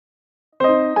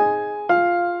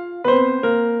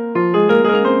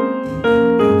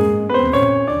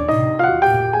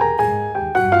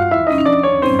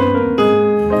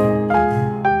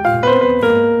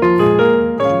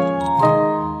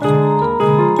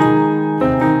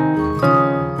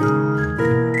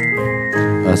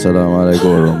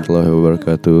Assalamualaikum warahmatullahi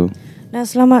wabarakatuh. Dan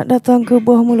selamat datang ke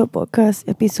Buah Mulut Podcast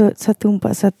episod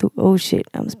 141. Oh shit,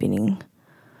 I'm spinning.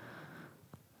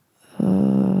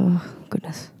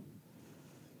 Goodness.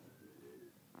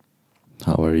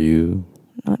 How are you?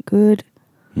 Not good.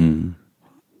 Hmm.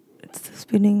 It's still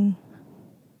spinning.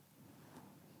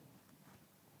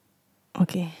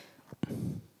 Okay.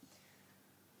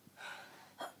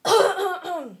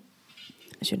 I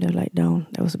should have lied down.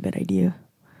 That was a bad idea.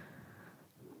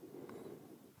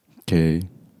 Okay.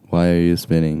 Why are you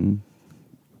spinning?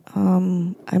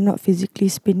 I'm not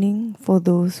physically spinning for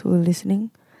those who are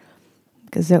listening,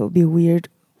 because that would be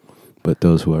weird. But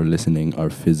those who are listening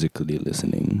are physically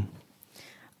listening.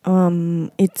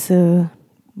 It's a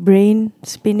brain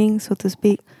spinning, so to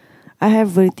speak. I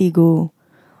have vertigo,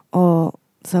 or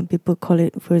some people call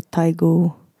it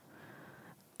vertigo.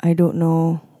 I don't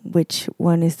know which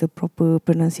one is the proper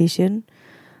pronunciation,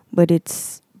 but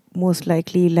it's most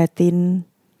likely Latin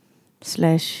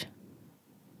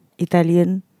 /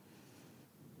 Italian,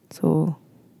 so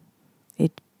it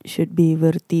should be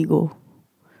vertigo.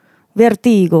 Like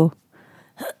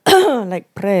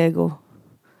prego,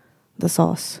 the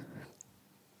sauce.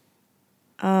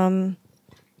 So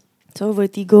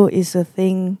vertigo is a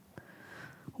thing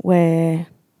where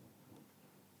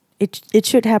it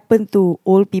should happen to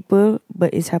old people, but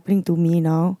it's happening to me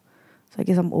now. So I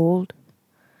guess I'm old.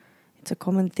 It's a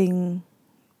common thing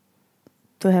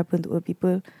to happen to old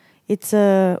people. It's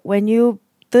when you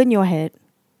turn your head,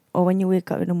 or when you wake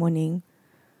up in the morning,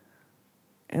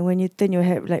 and when you turn your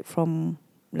head from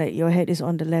your head is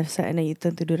on the left side and then you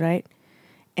turn to the right,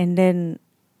 and then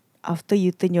after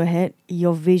you turn your head,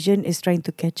 your vision is trying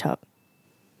to catch up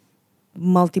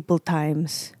multiple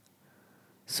times.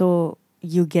 So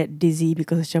you get dizzy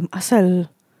because macam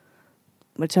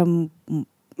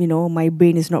my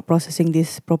brain is not processing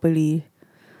this properly.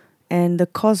 And the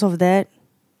cause of that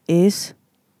is,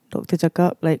 doctor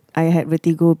cakap, like I had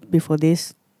vertigo before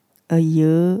this a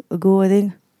year ago, I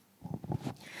think.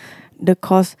 The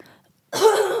cause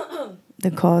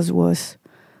was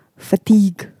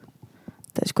fatigue.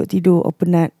 Tak cukup tidur or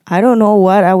penat. I don't know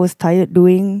what I was tired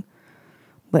doing,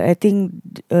 but I think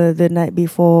the night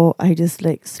before I just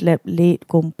slept late,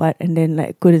 kompat, and then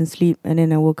couldn't sleep, and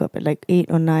then I woke up at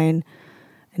 8 or 9, and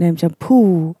then macam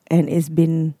poo, and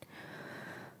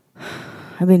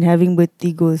I've been having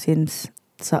vertigo since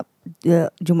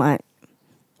Jumaat.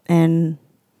 And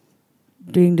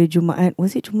during the Jumaat,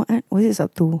 was it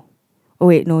Sabtu? Oh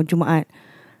wait, no, Jumaat.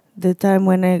 The time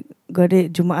when I got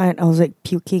it, Jumaat, I was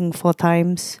puking 4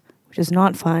 times, which is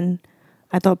not fun.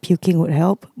 I thought puking would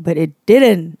help, but it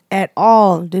didn't at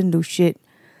all. Didn't do shit.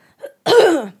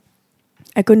 I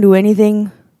couldn't do anything.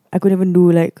 I couldn't even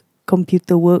do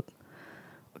computer work.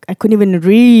 I couldn't even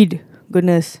read.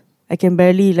 Goodness. I can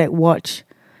barely watch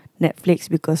Netflix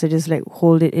because I just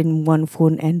hold it in one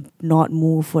phone and not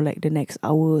move for the next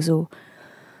hour or so.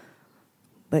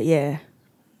 But yeah,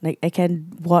 I can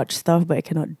watch stuff, but I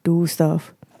cannot do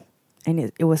stuff. And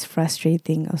it was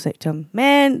frustrating. I was like,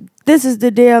 man, this is the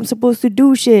day I'm supposed to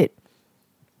do shit.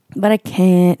 But I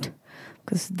can't,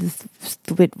 because this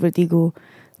stupid vertigo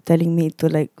telling me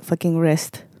to fucking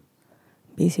rest.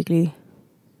 Basically,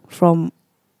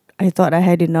 I thought I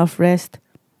had enough rest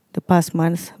the past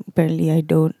month. Apparently I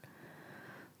don't.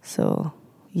 So,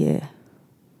 yeah.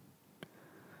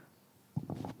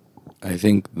 I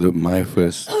think my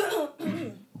first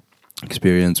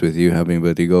experience with you having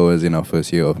vertigo was in our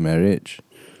first year of marriage.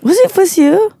 Was it first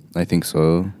year? I think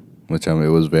so. Macam it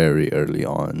was very early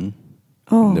on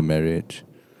in the marriage.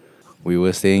 We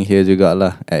were staying here juga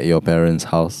lah, at your parents'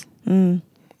 house. And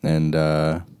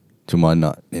cuma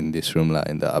not in this room lah,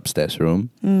 in the upstairs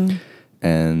room.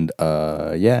 And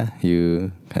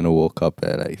you kind of woke up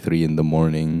at 3 in the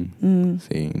morning,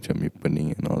 saying macam you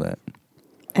pening and all that.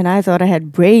 And I thought I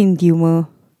had brain tumor.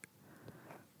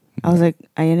 I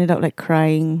ended up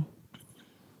crying.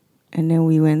 And then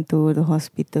we went to the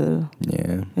hospital.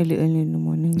 Yeah. Early in the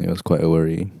morning. It was quite a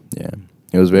worry. Yeah.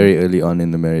 It was very early on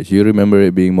in the marriage. You remember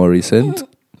it being more recent?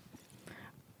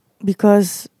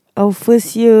 Because our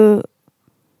first year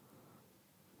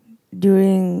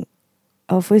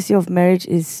of marriage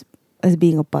is us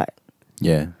being apart.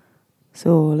 Yeah.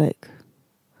 So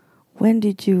when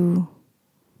did you...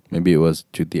 Maybe it was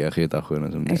cuti akhir tahun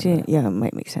or something. Actually, yeah, it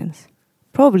might make sense.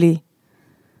 Probably.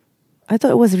 I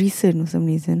thought it was recent for some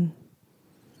reason.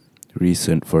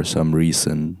 Recent for some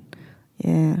reason.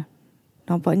 Yeah.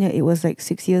 Nampaknya it was 6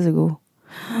 years ago.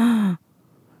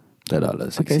 Tak dah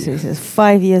lah 6 okay, years. so it's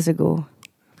 5 years ago.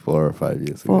 4 or 5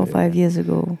 years 4 or 5 years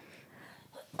ago.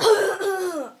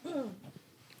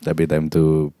 Tapi time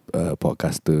tu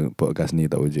podcast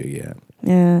ni tak wujud lagi.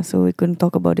 Yeah, so we couldn't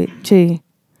talk about it. Che.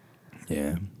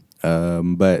 Yeah.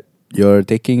 But you're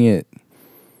taking it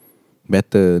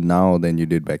better now than you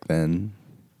did back then.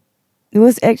 It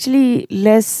was actually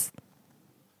less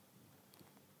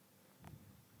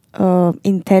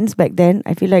intense back then.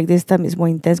 I feel like this time is more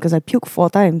intense because I puked 4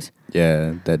 times.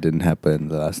 Yeah, that didn't happen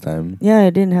the last time. Yeah,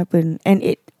 it didn't happen.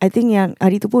 And I think yang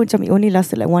hari tu pun macam it only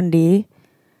lasted like 1 day.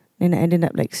 Then I ended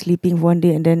up like sleeping for 1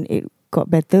 day and then it got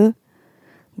better.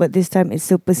 But this time it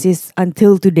still persists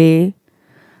until today.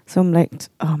 So I'm like,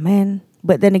 oh man.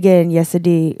 But then again,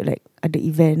 yesterday like ada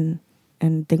event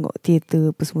and tengok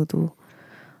theatre apa semua tu.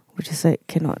 Which is like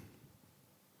cannot.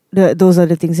 Those are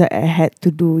the things that I had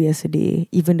to do yesterday.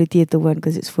 Even the theatre one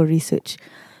because it's for research.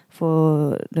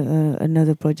 For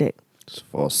another project. It's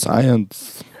for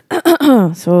science.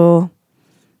 So,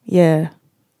 yeah.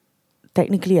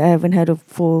 Technically, I haven't had a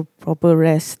full proper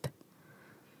rest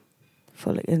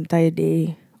for like an entire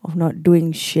day of not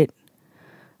doing shit.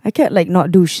 I can't like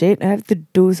not do shit. I have to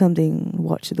do something.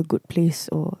 Watch The Good Place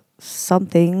or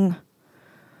something.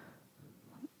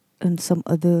 And some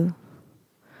other.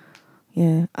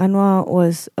 Yeah, Anwar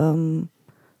was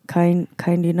kind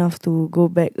enough to go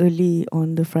back early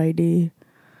on the Friday.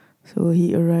 So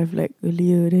he arrived like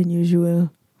earlier than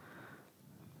usual.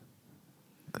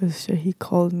 Because he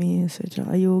called me and said,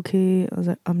 are you okay? I was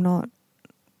like, I'm not.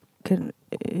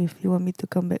 If you want me to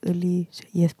come back early, said,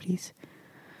 yes, please.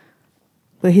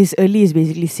 But his early is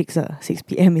basically 6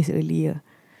 p.m. is early.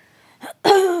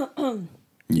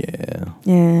 Yeah.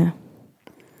 Yeah.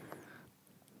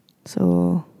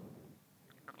 So.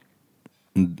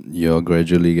 You're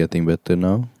gradually getting better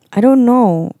now? I don't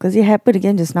know. Because it happened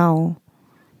again just now.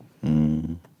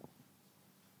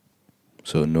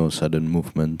 So no sudden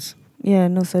movements? Yeah,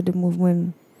 no sudden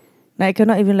movement. Like I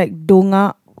cannot even like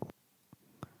dongak.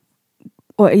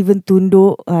 Or even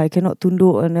tunduk. I cannot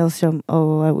tunduk and else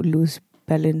I would lose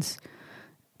balance.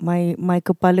 My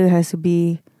kepala has to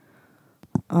be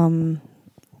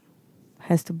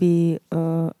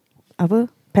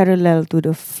parallel to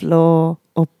the floor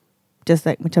or just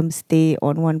like macam stay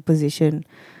on one position.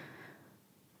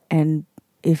 And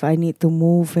if I need to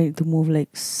move, I need to move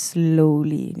like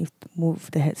slowly. I need to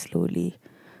move the head slowly.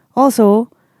 Also,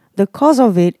 the cause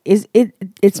of it is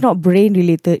it's not brain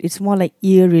related, it's more like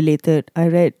ear related. I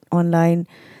read online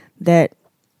that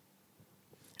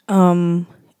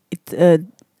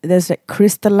there's like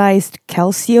crystallized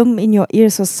calcium in your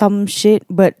ears or some shit,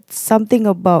 but something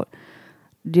about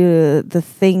the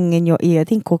thing in your ear, I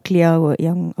think cochlea or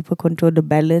yang apa control the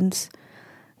balance.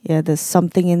 Yeah, there's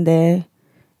something in there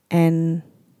and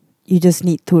you just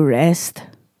need to rest.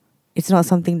 It's not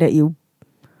something that you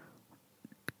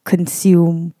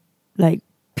consume like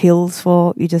pills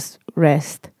for. You just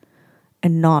rest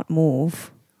and not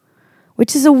move,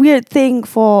 which is a weird thing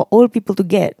for old people to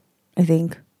get, I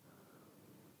think,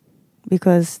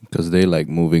 because they like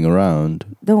moving around.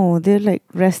 No, they're like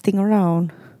resting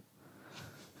around.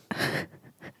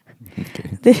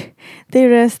 Okay. They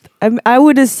rest. I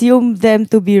would assume them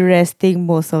to be resting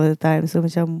most of the time. So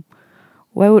macam,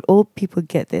 why would old people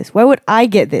get this? Why would I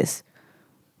get this?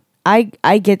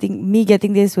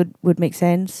 Getting this would make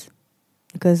sense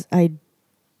because I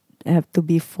have to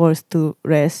be forced to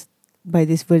rest by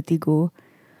this vertigo.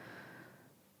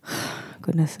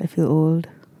 Goodness, I feel old.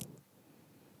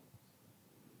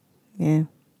 Yeah.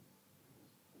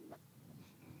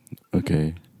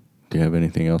 Okay. Do you have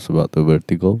anything else about the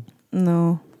vertigo?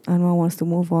 No, Anwar wants to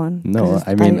move on. No,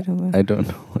 I mean, I don't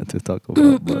know what to talk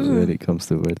about when it comes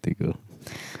to vertigo.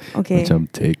 Okay. Macam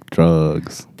take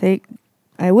drugs.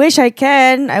 I wish I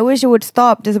can. I wish it would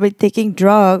stop just by taking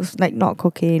drugs, like not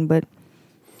cocaine, but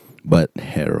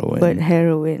heroin. But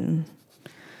heroin.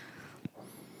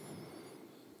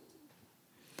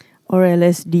 Or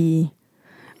LSD.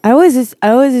 I always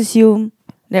assume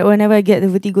that whenever I get the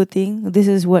vertigo thing, this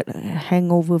is what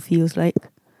hangover feels like.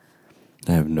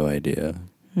 I have no idea.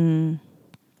 You've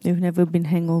never been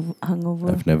hungover?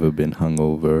 I've never been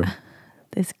hungover.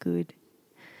 That's good.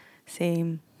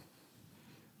 Same.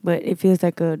 But it feels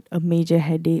like a major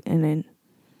headache and then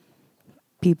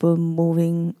people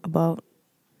moving about.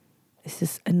 It's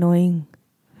just annoying.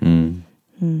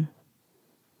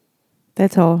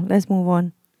 That's all. Let's move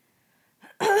on.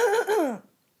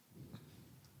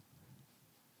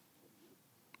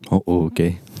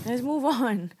 Okay. Let's move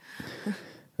on.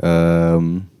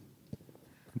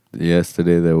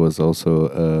 Yesterday there was also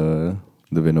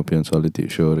the Vinopian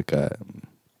Solitude show dekat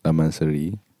Laman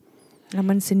Seri.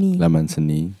 Laman Seni. Laman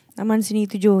Seni. Laman Seni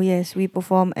 7, yes. We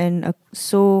perform an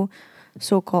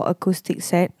so-called acoustic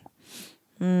set.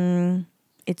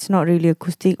 It's not really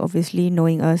acoustic, obviously,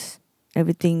 knowing us.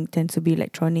 Everything tends to be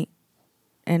electronic.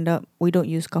 end up we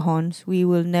don't use cajons. We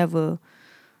will never.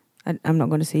 I'm not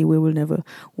going to say we will never.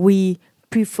 We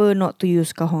prefer not to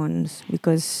use cajons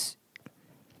because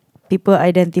people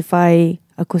identify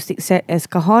acoustic set as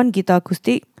cajon, guitar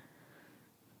acoustic.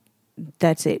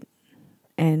 That's it.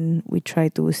 And we try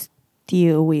to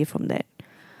steer away from that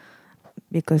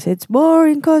because it's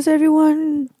boring because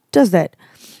everyone does that.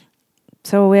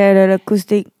 So we had an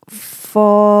acoustic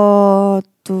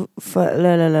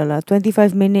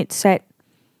 25 minute set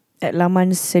at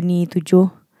Laman Seni 7.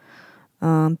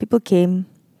 People came.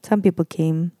 Some people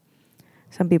came.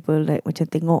 Some people like macam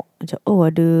tengok macam, oh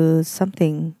ada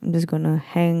something. I'm just gonna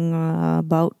hang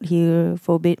about here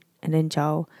for a bit and then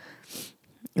ciao.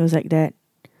 It was like that.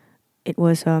 It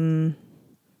was I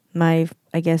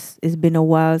guess it's been a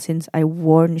while since I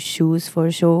worn shoes for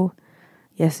a show.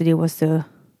 Yesterday was the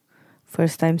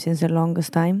first time since the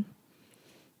longest time.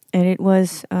 And it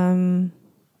was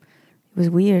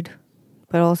weird.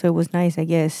 But also it was nice, I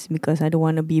guess, because I don't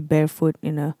want to be barefoot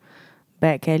in a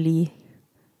back alley,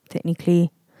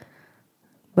 technically.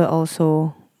 But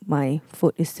also my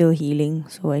foot is still healing,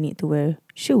 so I need to wear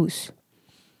shoes.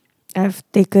 I've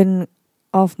taken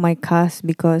off my cast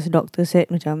because doctor said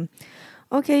macam,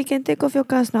 okay, you can take off your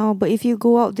cast now, but if you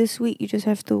go out this week, you just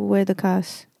have to wear the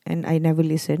cast. And I never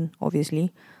listen,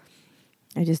 obviously.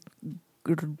 I just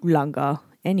langgar.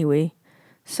 Anyway,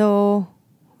 so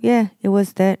yeah, it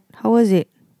was that. How was it?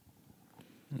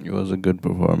 It was a good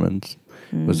performance.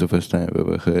 It was the first time I've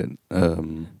ever heard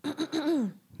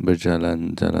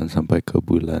Berjalan-jalan sampai ke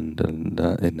bulan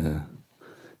in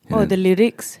the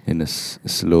lyrics? In a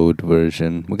slowed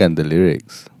version. Bukan the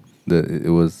lyrics. It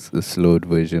was a slowed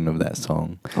version of that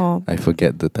song. Oh. I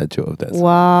forget the tajuk of that song.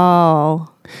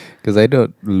 Wow. Because I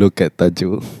don't look at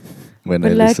tajuk when I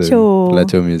listen.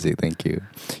 Pelacho music, thank you.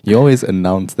 You always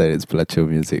announce that it's Pelacho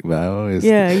music, but I always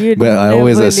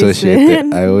associate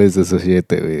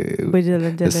it with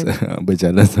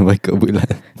Berjalan sampai ke bulan.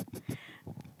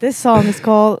 This song is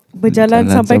called Berjalan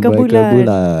sampai ke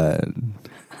bulan.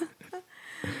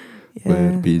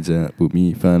 Berpijak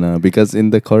bumi fana. Because in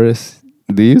the chorus,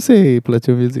 do you say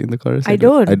Pelacho music in the chorus? I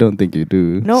don't. I don't think you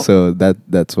do. Nope. So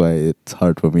that's why it's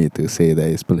hard for me to say that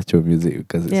it's Pelacho music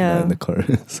because it's not in the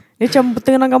chorus. Dia macam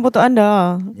tenangkan bontot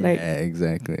anda. Like, yeah,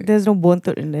 exactly. There's no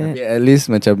bontot in there. Yeah, at least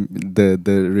macam the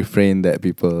refrain that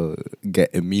people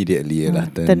get immediately lah.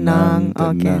 Tenang.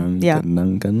 Okay. Yeah.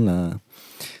 Tenangkanlah.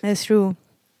 That's true.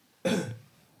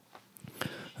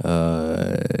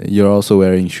 You're also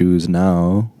wearing shoes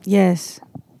now. Yes.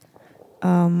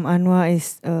 Anwar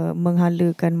is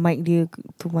menghalakan mic dia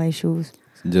to my shoes.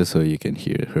 Just so you can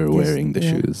hear her wearing the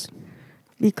shoes.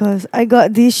 Because I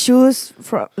got these shoes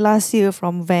from last year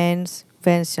from Vans.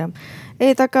 Vans jam.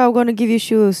 Hey Taka, I'm gonna give you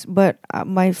shoes, but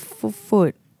my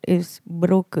foot is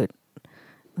broken.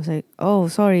 I was like, oh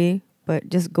sorry, but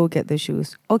just go get the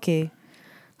shoes. Okay.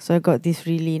 So I got this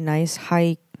really nice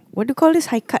high. What do you call this?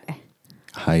 High cut.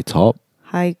 High top.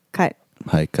 High cut.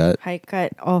 High cut. High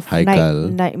cut of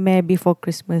Haikal. Nightmare Before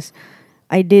Christmas.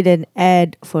 I did an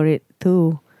ad for it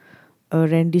too. A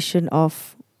rendition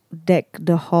of Deck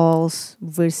the Halls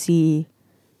Versi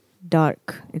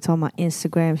Dark. It's on my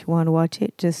Instagram if you want to watch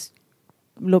it. Just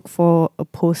look for a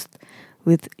post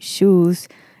with shoes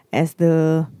as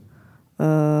the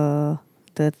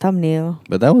thumbnail.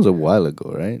 But that was a while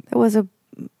ago, right? That was a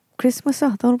Christmas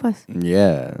tahun lepas.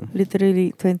 Yeah.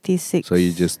 Literally 26. So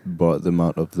you just brought them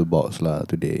out of the box lah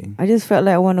today. I just felt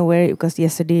like I want to wear it because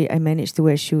yesterday I managed to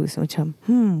wear shoes. Macam,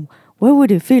 what would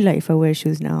it feel like if I wear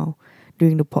shoes now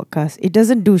during the podcast? It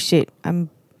doesn't do shit.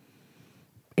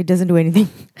 It doesn't do anything.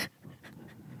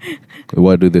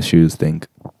 What do the shoes think?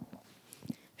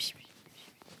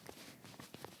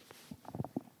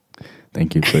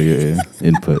 Thank you for your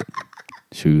input.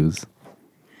 Shoes.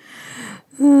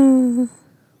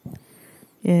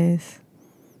 Yes.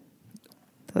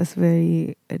 That was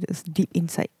it was deep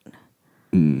insight.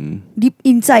 Deep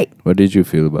insight. What did you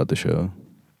feel about the show?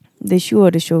 The shoe or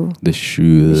the show? The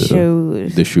shoe. The show.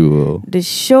 The show.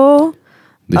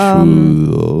 The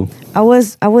show. I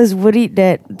was worried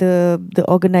that the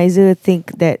organizer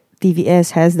think that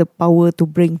TVS has the power to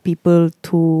bring people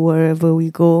to wherever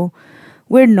we go.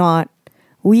 We're not.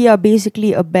 We are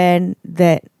basically a band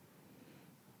that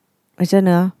macam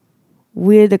mana?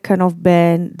 We're the kind of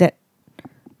band that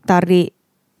tarik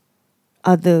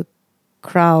other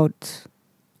crowds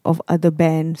of other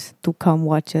bands to come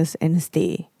watch us and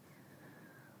stay.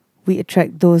 We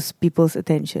attract those people's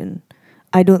attention.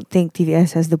 I don't think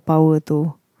TVS has the power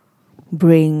to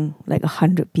bring like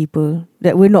 100 people.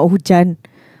 That we're not Hujan.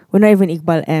 We're not even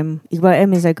Iqbal M. Iqbal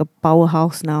M is like a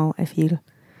powerhouse now, I feel.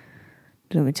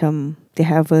 Macam they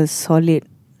have a solid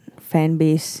fan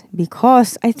base,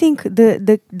 because I think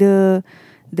the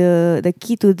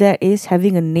key to that is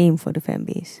having a name for the fan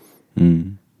base.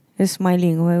 You're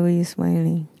smiling. Why were you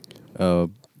smiling?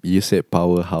 You said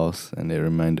powerhouse, and it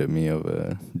reminded me of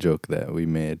a joke that we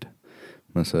made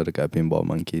masa dekat Pinball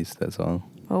Monkeys. That's all.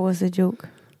 What was the joke?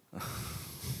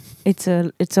 It's a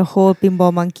whole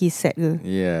Pinball Monkey set ke?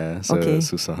 Yeah, so Okay.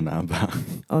 susah nak abang.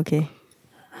 Okay.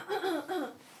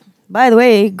 By the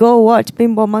way, go watch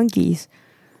Pinball Monkeys.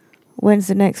 When's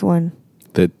the next one?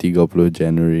 The 30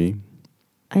 January.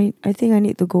 I think I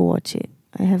need to go watch it.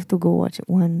 I have to go watch it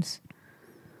once.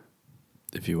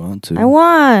 If you want to. I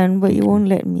want, but you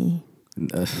won't let me.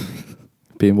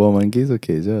 Pinball Monkeys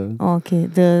okay je. Oh, okay,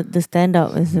 the stand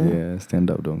up is Yeah,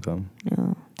 stand up don't come.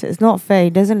 yeah. So it's not fair.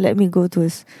 He doesn't let me go to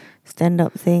his stand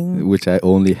up thing. Which I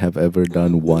only have ever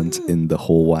done once in the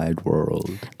whole wide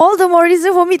world. All the more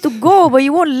reason for me to go, but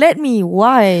you won't let me.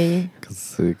 Why?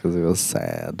 Because it was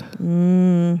sad.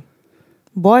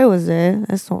 Boy was there.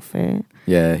 That's not fair.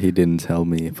 Yeah, he didn't tell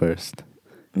me first.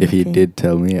 If he Okay. did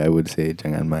tell me, I would say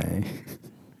jangan mai.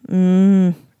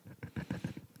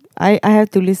 I have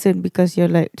to listen because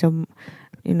you're like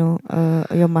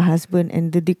you're my husband,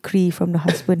 and the decree from the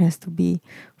husband has to be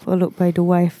followed by the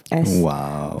wife as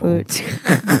Wow. per.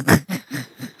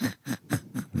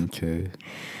 Okay.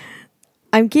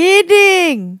 I'm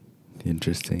kidding.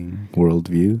 Interesting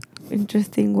worldview.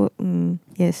 Interesting.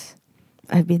 Yes,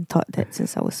 I've been taught that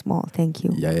since I was small. Thank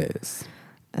you. Yes.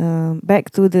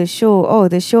 Back to the show. Oh,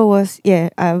 the show was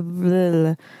I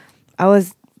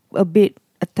was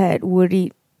a tad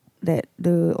worried that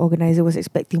the organizer was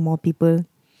expecting more people,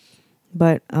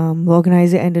 but the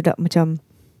organizer ended up macam,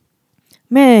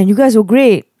 man, you guys were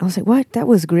great. I was like, what? That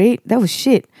was great? That was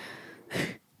shit.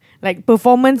 Like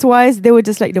performance wise, they were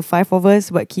just like the five of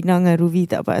us, but Kinang and Ruvi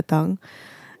tak dapat datang,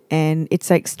 and it's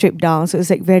like stripped down, so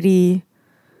it's like very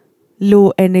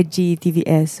low energy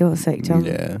TVS. So it's like macam,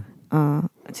 Yeah.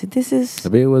 so this is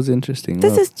But it was interesting.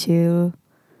 this is chill.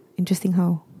 Interesting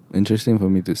how? Interesting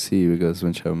for me to see because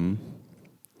macam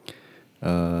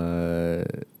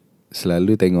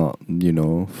selalu tengok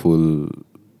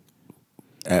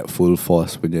at full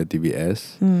force punya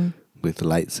TVS with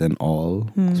lights and all.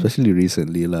 Especially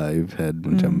recently lah, I've had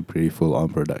macam pretty full on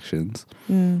productions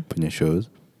punya shows.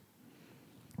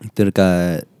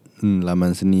 Dekat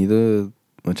Laman Seni tu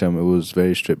macam it was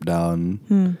very stripped down.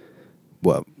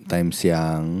 Buat time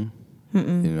siang,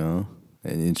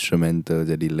 and instrumental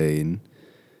jadi lain.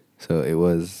 So it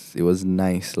was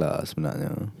nice lah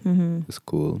sebenarnya. It was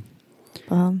cool.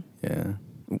 Faham. Yeah.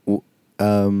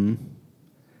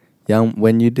 Yang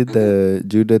when you did the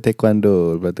judo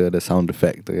taekwondo, lepas tu ada sound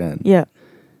effect tu kan? Yeah,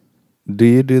 Do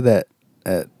you do that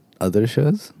at other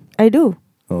shows? I do.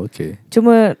 Oh, okay.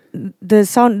 Cuma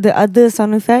the other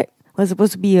sound effect was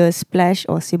supposed to be a splash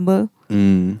or cymbal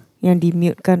yang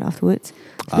di-mute-kan afterwards.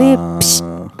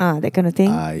 So that kind of thing.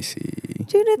 I see.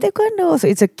 Judo taekwondo. So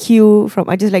it's a cue from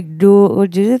I just like do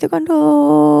judo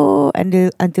taekwondo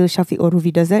until Shafiq or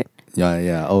Ruvi does that.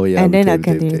 Yeah. Oh yeah. And then I betul,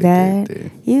 can do betul, that. betul.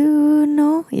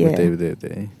 Yeah.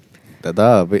 Betul. Tak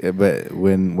tahu, but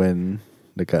when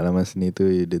dekat Laman Seni tu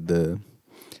you did the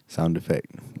sound effect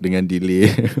dengan delay.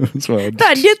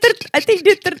 Tak, I think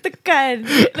dia tertekan.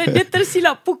 Like dia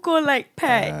tersilap pukul like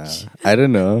patch. I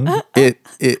don't know.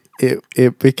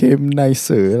 It became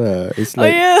nicer lah. It's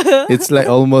like yeah. it's like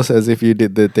almost as if you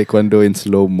did the taekwondo in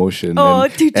slow motion. Oh,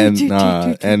 and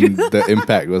the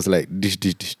impact was like dish.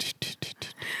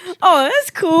 Oh, that's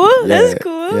cool. That's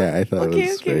cool. Yeah, I thought Okay,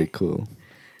 it was okay. very cool.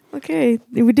 Okay,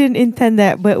 we didn't intend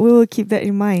that, but we will keep that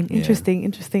in mind. Yeah. Interesting.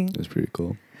 It was pretty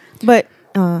cool. But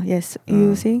yes,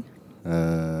 you were saying?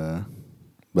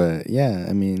 But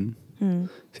yeah, I mean,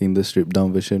 seeing the stripped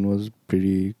down version was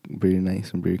pretty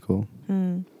nice and pretty cool.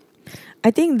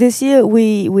 I think this year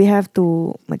we have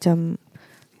to macam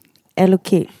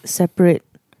allocate separate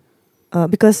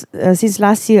because since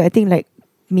last year, I think like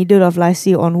middle of last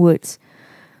year onwards,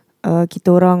 kita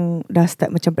orang dah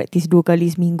start macam practice 2 kali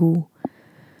seminggu.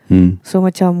 So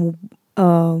macam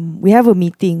we have a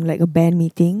meeting, like a band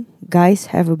meeting.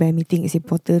 Guys have a band meeting. It's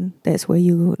important. That's where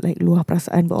you like luah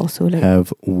perasaan, but also like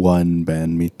have one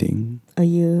band meeting a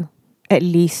year at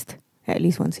least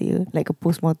once a year, like a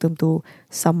postmortem to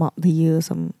sum up the year.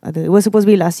 It was supposed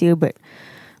to be last year, but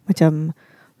macam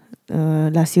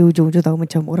last year hujung-hujung tahun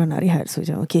macam orang nak rehat, so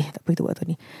macam okay, tak apa kita buat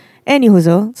tahun ni.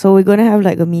 Anywho, so we're gonna have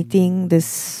like a meeting this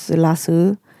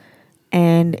Selasa,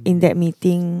 and in that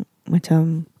meeting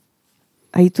macam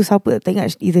hari tu siapa tak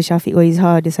ingat, either Shafiq or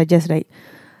Izhar, they suggest like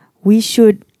we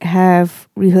should have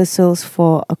rehearsals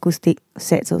for acoustic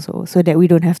sets also, so that we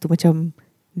don't have to macam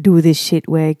do this shit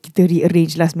where kita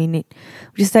rearrange last minute.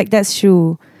 Just like that's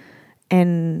true.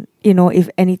 And you know,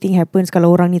 if anything happens,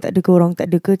 kalau orang ni tak ada ke, orang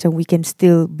tak ada ke, macam we can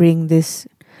still bring this.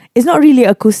 It's not really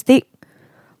acoustic.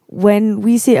 When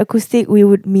we say acoustic, we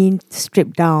would mean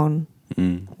stripped down.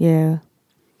 Yeah.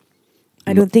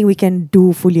 I don't think we can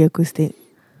do fully acoustic.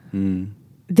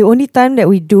 The only time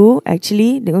that we do,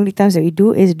 actually, the only times that we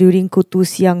do is during Kutu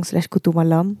Siang / Kutu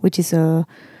Malam, which is a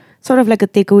sort of like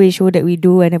a takeaway show that we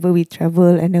do whenever we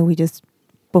travel, and then we just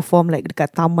perform like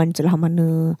dekat taman celah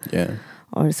mana,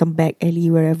 or some back alley,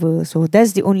 wherever. So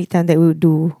that's the only time that we would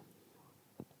do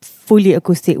fully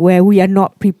acoustic, where we are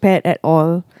not prepared at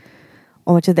all.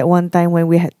 Or macam that one time when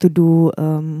we had to do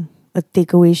a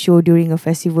takeaway show during a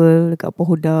festival dekat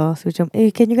Pohoda. So macam,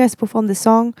 can you guys perform the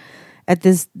song at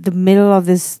the middle of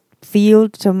this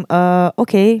field? Macam,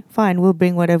 okay, fine, we'll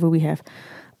bring whatever we have.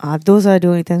 Those are the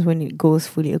only times when it goes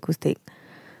fully acoustic.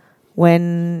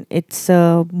 When it's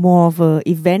more of a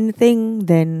event thing,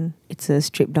 then it's a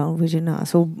stripped down version.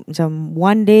 So macam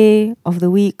one day of the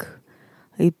week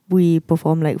we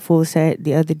perform like full set.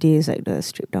 The other day is like the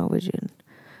stripped down version.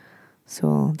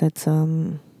 So that's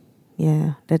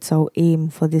that's our aim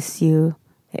for this year,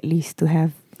 at least, to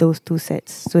have those 2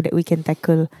 sets so that we can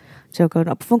tackle. Macam kalau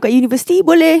nak perform kat universiti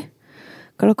boleh,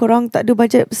 kalau korang tak ada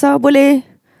budget besar boleh.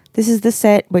 This is the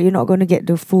set, but you're not going to get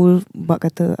the full, bak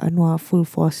kata Anwar, full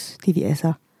force TVS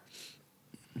lah.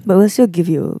 But we'll still give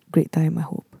you a great time, I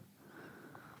hope.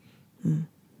 You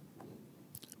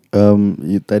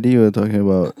were talking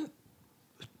about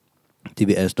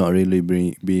TVS not really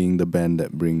being the band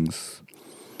that brings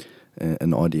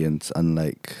an audience,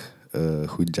 unlike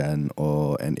Hujan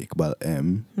or an Iqbal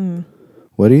M.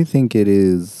 What do you think it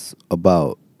is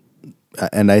about?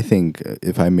 And I think,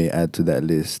 if I may add to that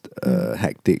list,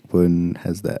 Hectic pun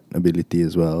has that ability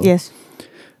as well. Yes.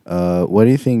 What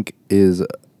do you think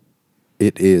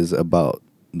it is about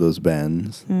those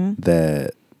bands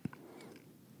that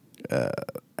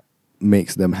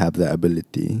makes them have that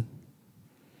ability?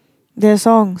 Their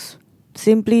songs.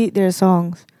 Simply their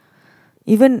songs.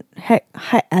 Even Hike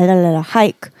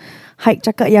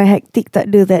cakap yang Hectic tak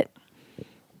ada that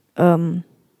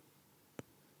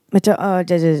macam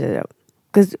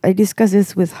because I discussed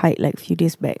this with Hyde like few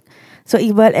days back. So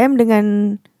Iqbal M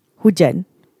dengan Hujan,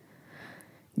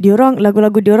 diorang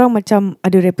lagu-lagu diorang macam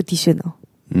ada repetition tau.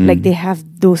 Like they have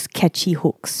those catchy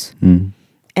hooks.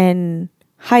 And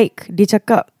Hike dia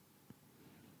cakap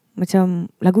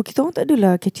macam lagu kita orang tak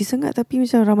adalah catchy sangat, tapi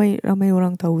macam ramai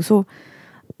orang tahu. So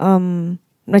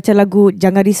macam lagu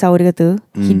Jangan Risau, dia kata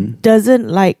he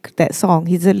doesn't like that song.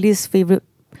 It's the least favourite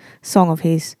song of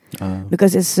his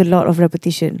because it's a lot of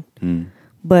repetition.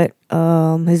 But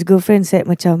his girlfriend said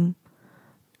macam,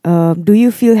 do you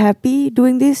feel happy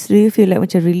doing this? Do you feel like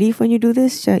macam relief when you do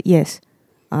this? Yes.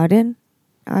 Then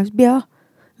biar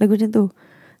lagu macam tu.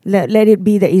 Let it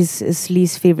be that is his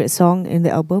least favourite song in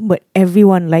the album, but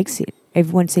everyone likes it.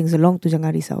 Everyone sings along to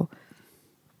Jangan Risau.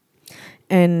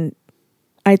 And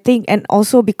I think, and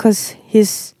also because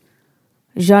his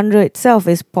genre itself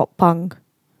is pop punk,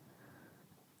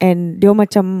 and dia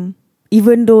macam,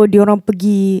 even though dia orang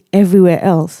pergi everywhere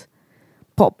else,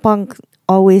 pop punk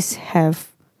always have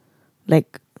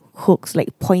like hooks, like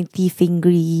pointy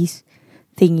fingeries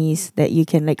thingies that you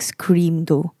can like scream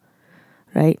to,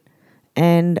 right?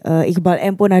 And Iqbal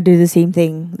M pun ada the same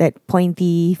thing, that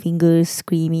pointy fingers,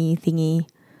 screamy thingy.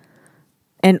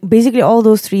 And basically all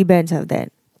those 3 bands have that.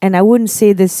 And I wouldn't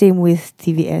say the same with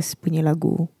TVS punya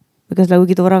lagu, because lagu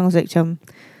kita orang was like macam,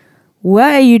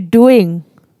 what are you doing?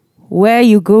 Where are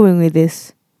you going with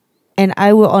this? And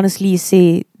I will honestly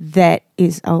say that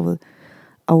is our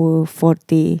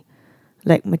forte.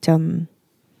 Like macam,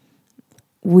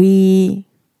 we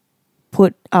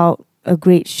put out a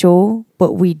great show,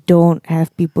 but we don't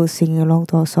have people singing along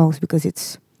to our songs because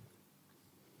it's,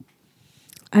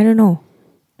 I don't know.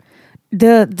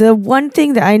 The one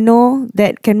thing that I know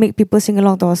that can make people sing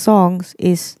along to our songs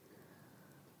is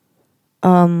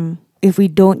if we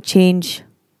don't change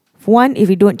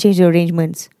the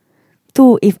arrangements.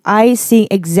 2, if I sing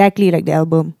exactly like the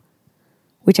album,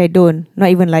 which I don't, not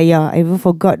even Laya. I even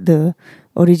forgot the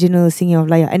original singing of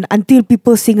Laya. And until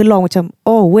people sing along, macam,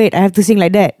 oh wait, I have to sing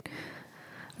like that,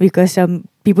 because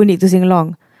people need to sing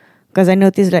along. Because I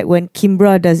noticed like when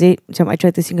Kimbra does it, macam I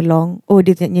try to sing along, oh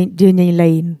dia nyanyi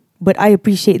lain. But I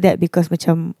appreciate that because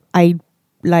macam I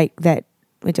like that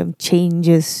macam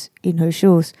changes in her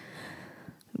shows.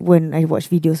 When I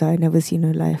watch videos, I never seen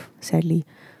her live, sadly.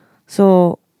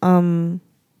 So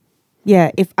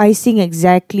if I sing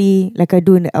exactly like I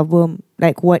do in the album,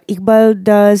 like what Iqbal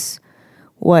does,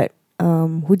 what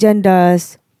Hujan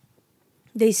does,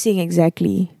 they sing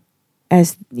exactly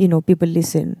as, people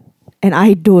listen, and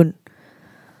I don't.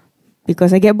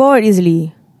 because I get bored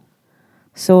easily.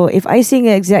 So if I sing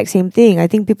the exact same thing, I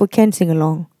think people can sing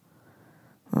along.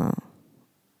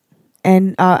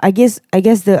 And I guess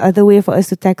the other way for us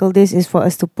to tackle this is for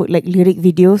us to put like lyric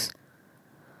videos,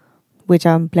 which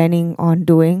I'm planning on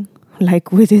doing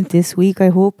like within this week, I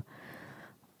hope.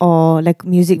 Or like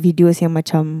music videos yang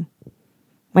macam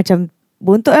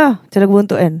bontot lah, macam lagu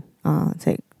bontot kan. It's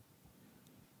like,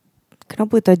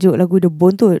 kenapa tajuk lagu dia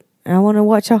bontot? And I want to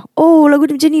watch oh lagu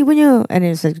dia macam ni punya. And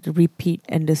it's like repeat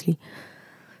endlessly.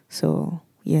 So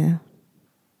yeah,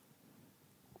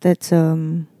 that's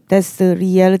the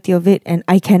reality of it. And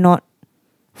I cannot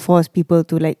force people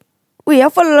to like, weh,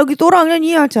 hafal lagu tu orang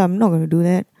nyanyi lah. Macam, I'm not going to do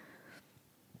that.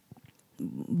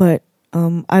 But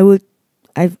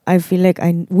I feel like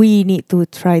we need to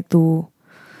try to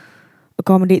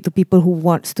accommodate to people who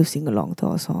wants to sing along to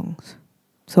our songs.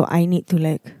 So I need to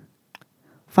like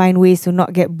find ways to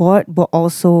not get bored, but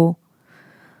also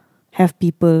have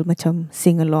people macam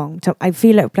sing along. Macam I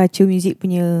feel like pelacur music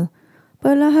punya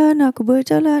Perlahan Aku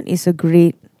Berjalan is a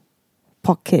great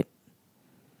pocket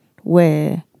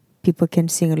where people can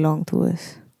sing along to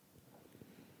us.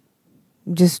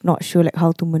 I'm just not sure like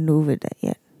how to maneuver that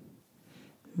yet.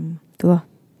 Tu lah.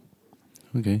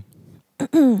 Okay.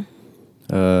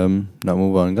 Nak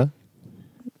move on ke?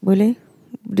 Boleh?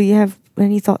 Do you have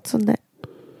any thoughts on that?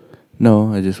 No,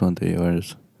 I just wanted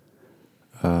yours.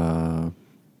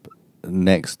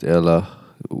 Next, Ella,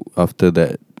 after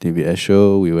that TVS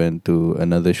show, we went to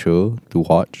another show to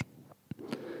watch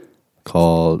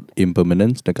called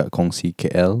Impermanence dekat Kongsi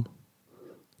KL.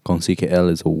 Kongsi KL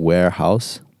is a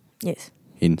warehouse. Yes.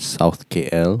 In South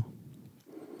KL.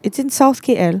 It's in South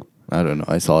KL. I don't know.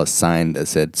 I saw a sign that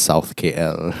said South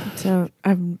KL. So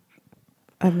I've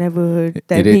never heard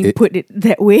that being put it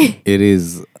that way. It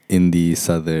is in the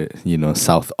southern,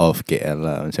 south of KL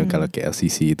lah. Macam kalau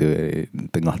KLCC tu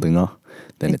tengah-tengah,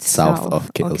 then it's south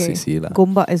of KLCC lah.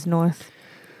 Gombak is north.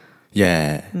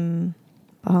 Yeah.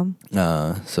 Faham.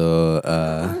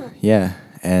 Yeah,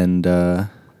 and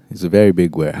it's a very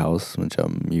big warehouse.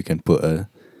 Macam you can put an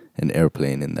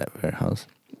airplane in that warehouse.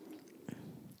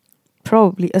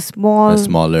 Probably a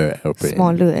smaller airplane.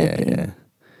 Smaller airplane. Yeah.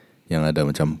 Yang ada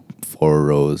macam 4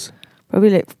 rows.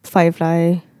 Probably like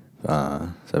Firefly.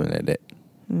 Something like that.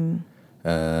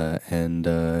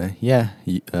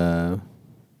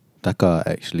 Taka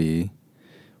actually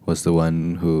was the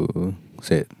one who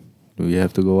said, we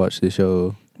have to go watch the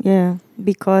show. Yeah,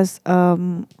 because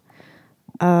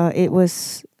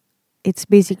it's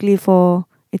basically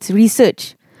it's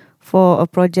research for a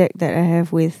project that I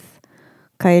have with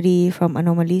Kyrie from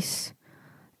Anomalies.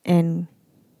 And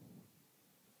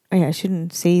I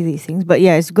shouldn't say these things, but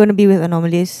yeah, it's going to be with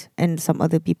Anomalies and some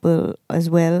other people as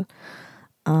well.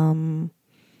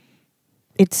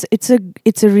 It's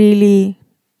a really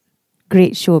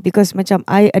great show because macam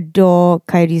I adore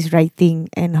Kyrie's writing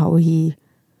and how he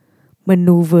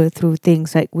maneuver through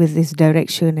things like with his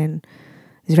direction and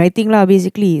his writing lah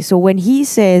basically. So when he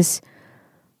says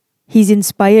he's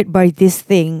inspired by this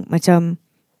thing, macam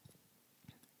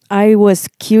I was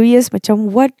curious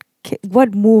macam what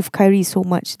moved Kyrie so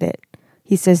much that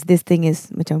he says this thing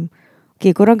is macam,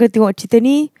 okay, korang kena tengok cerita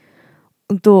ni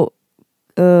untuk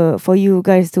for you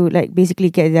guys to like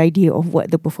basically get the idea of what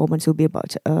the performance will be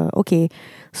about. Okay,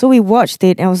 so we watched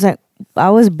it and I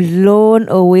was blown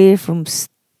away from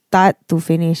start to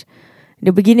finish. In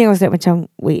the beginning I was like macam,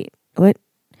 wait, what?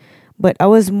 But I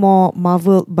was more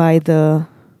marveled by the,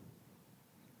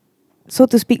 so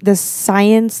to speak, the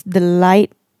science, the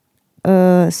light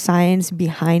science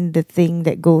behind the thing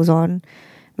that goes on,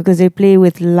 because they play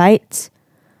with lights,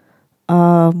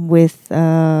 with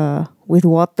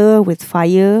water, with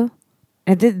fire,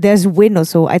 and there's wind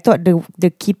also. I thought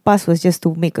the kipas was just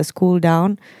to make us cool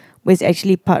down, but it's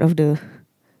actually part of the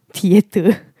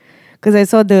theatre. Because I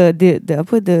saw the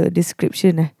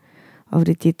description of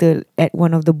the theatre at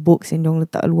one of the books in Yong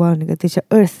letak luar. Dia kata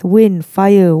earth, wind,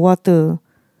 fire, water.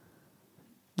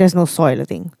 There's no soil, I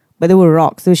think. But there were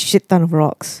rocks. There was a shit ton of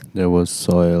rocks. There was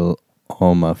soil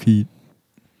on my feet.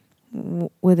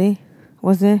 Were they?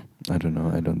 Was there? I don't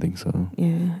know. I don't think so.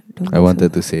 Yeah. I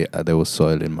wanted to say there was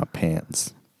soil in my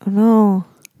pants. Oh, no.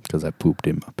 Because I pooped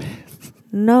in my pants.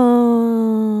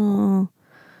 No.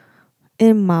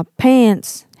 In my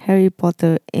pants. Harry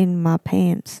Potter in my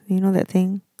pants. You know that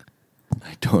thing?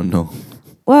 I don't know.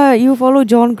 What? You follow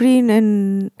John Green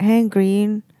and Hank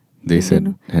Green? They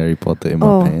said Harry Potter in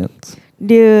my pants.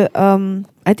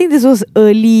 I think this was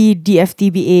early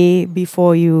DFTBA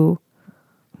before you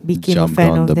became Jumped a fan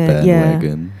on of the that.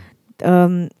 bandwagon.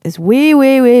 Yeah. It's way,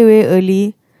 way, way, way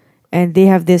early, and they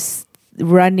have this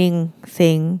running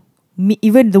thing,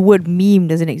 even the word meme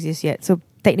doesn't exist yet. So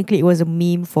technically it was a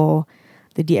meme for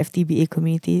the DFTBA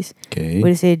communities. Okay.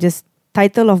 Where they say just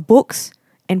title of books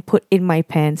and put in my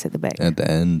pants at the back. At the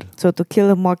end. So To Kill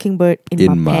a Mockingbird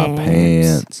in my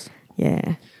pants.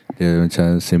 Yeah. Dia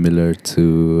macam similar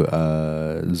to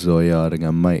Zoya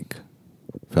dengan Mike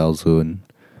Falzone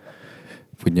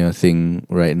punya thing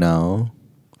right now.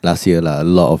 Last year lah, a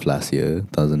lot of last year,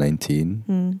 2019.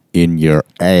 In your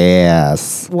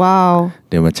ass. Wow.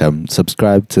 Dia macam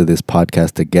subscribe to this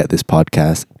podcast to get this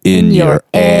podcast in your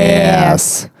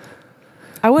ass.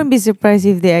 I wouldn't be surprised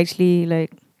if they actually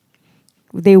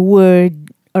they were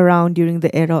around during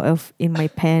the era of In My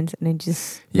Pants and then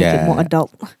just make it more adult.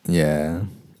 Yeah.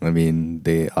 I mean,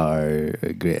 they are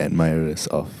great admirers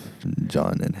of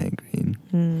John and Hank Green.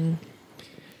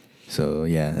 So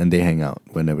yeah, and they hang out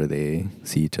whenever they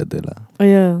see each other lah. Oh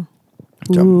yeah.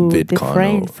 Macam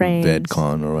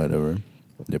VidCon or whatever.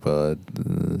 Mereka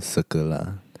circle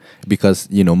lah.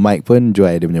 Because Mike pun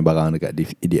jual dia punya barang dekat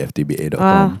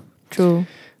DFTBA.com. True.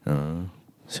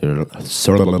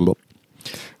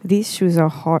 These shoes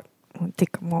are hot. I'll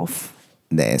take them off.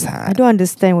 That's hot. I don't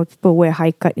understand why people wear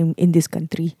high cut in this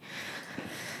country.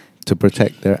 To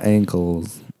protect their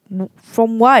ankles.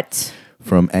 From what?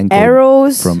 From ankle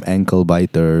arrows. From ankle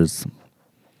biters.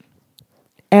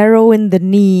 Arrow in the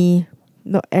knee.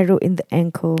 Not arrow in the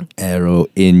ankle. Arrow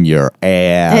in your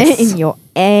ass. In your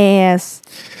ass.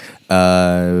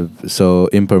 So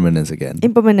Impermanence again.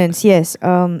 Impermanence, yes.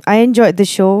 I enjoyed the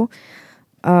show.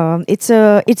 It's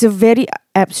a very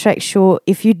abstract show.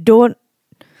 If you don't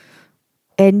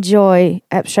enjoy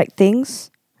abstract things,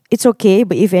 it's okay.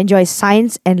 But if you enjoy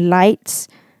science and lights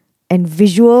and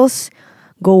visuals,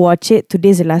 go watch it.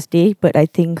 Today's the last day, but I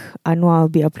think Anwar will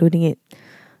be uploading it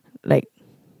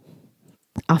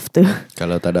after.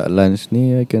 Kalau tak ada lunch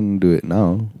ni, I can do it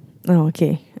now. Oh,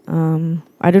 okay.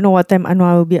 I don't know what time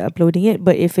Anwar will be uploading it,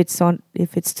 but if it's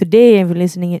today and you're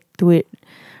listening to it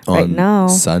right now,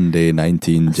 Sunday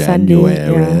 19 January.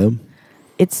 Yeah.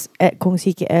 It's at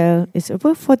Kongsi KL. It's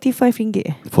about 45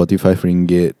 ringgit. 45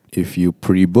 ringgit if you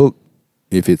pre-book.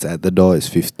 If it's at the door, it's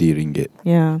 50 ringgit.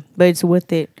 Yeah, but it's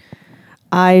worth it.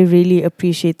 I really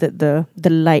appreciated the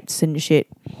lights and shit.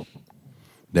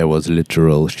 There was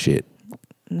literal shit.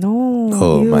 No.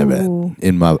 Oh, my bad.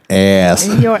 In my ass.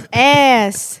 In your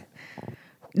ass.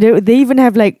 They even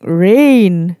have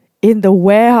rain in the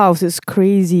warehouse. It's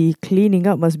crazy. Cleaning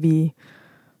up must be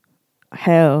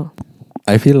hell.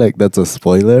 I feel like that's a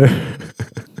spoiler.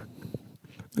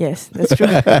 Yes, that's true.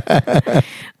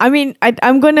 I mean,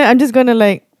 I'm just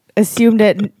gonna assume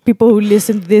that people who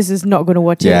listen to this is not gonna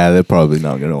watch it. Yeah, they're probably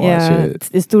not gonna watch it.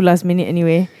 It's too last minute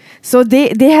anyway. So they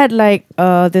had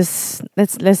this.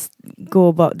 Let's go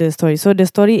about the story. So the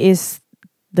story is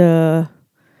it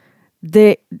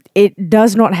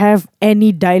does not have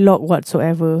any dialogue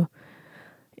whatsoever.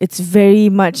 It's very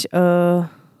much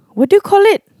what do you call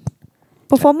it?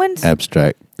 Performance?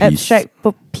 Abstract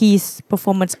piece,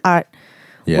 performance art.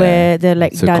 Yeah. Where they're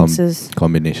it's dances. A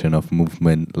combination of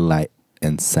movement, light,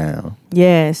 and sound.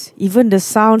 Yes. Even the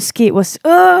soundscape was,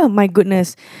 oh my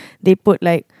goodness. They put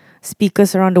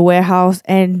speakers around the warehouse,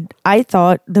 and I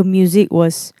thought the music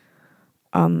was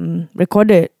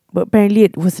recorded, but apparently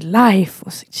it was live. It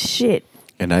was shit.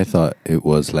 And I thought it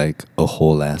was a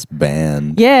whole ass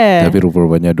band. Yeah. Tapi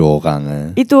rupanya 2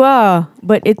 orang. Itu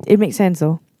but it makes sense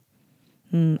though.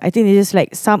 I think it's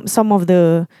just some of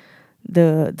the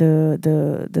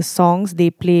songs they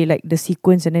play the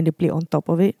sequence and then they play on top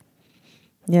of it.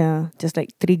 Yeah, just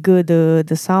trigger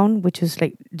the sound, which is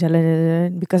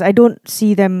jalan, because I don't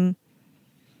see them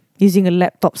using a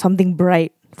laptop, something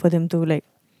bright for them to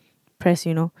press,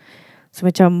 So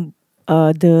macam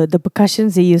the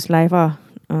percussions they use live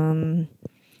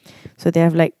so they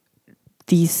have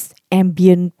these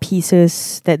ambient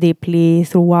pieces that they play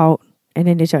throughout, and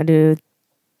then they try to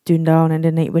tune down and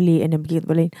then naik balik and then pergi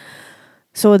balik.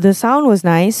 So the sound was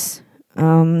nice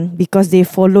because they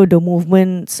follow the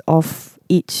movements of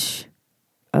each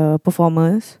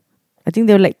performers. I think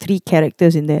there were 3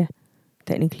 characters in there,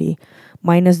 technically,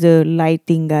 minus the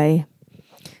lighting guy.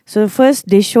 So first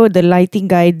they showed the lighting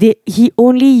guy. He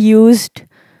only used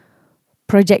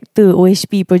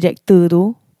OHP projector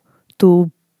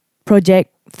to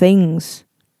project things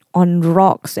on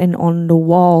rocks and on the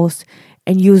walls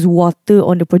and use water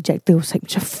on the projector. I was like,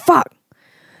 fuck.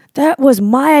 That was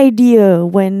my idea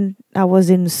when I was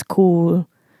in school.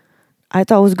 I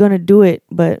thought I was gonna do it,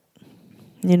 but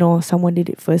someone did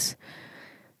it first.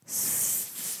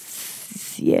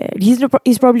 Yeah,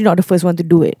 he's probably not the first one to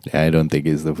do it. Yeah, I don't think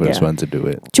he's the first one to do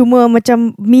it. Cuma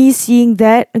macam me seeing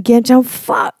that again, macam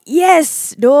fuck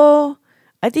yes, though.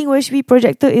 I think OHP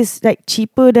projector is like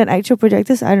cheaper than actual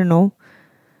projectors. I don't know.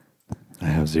 I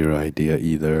have zero idea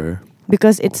either.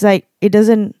 Because it's like, it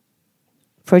doesn't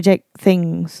project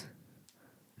things.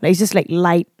 Like, it's just like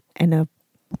light and a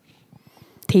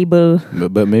table.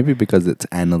 But maybe because it's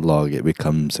analog, it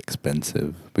becomes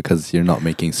expensive. Because you're not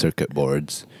making circuit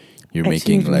boards. You're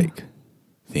making like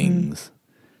things.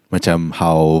 Macam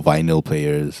how vinyl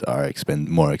players are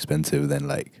more expensive than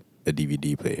like a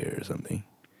DVD player or something.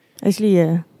 Actually,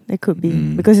 yeah. It could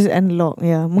be. Because it's analog,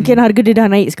 yeah. Mungkin harga dia dah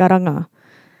naik sekarang lah.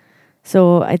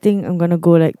 So, I think I'm gonna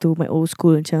go like to my old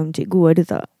school. Macam, cikgu ada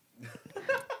tak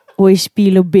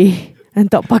OHP lebih yang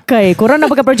tak pakai? Korang nak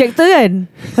pakai projector kan?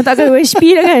 Korang tak pakai OHP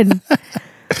dah kan?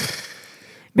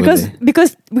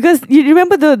 Because you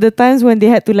remember the times when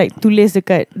they had to like tulis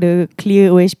dekat the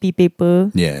clear OHP paper?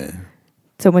 Yeah.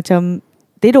 So macam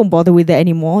they don't bother with that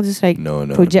anymore. Just like no,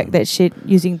 project that shit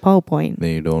using PowerPoint.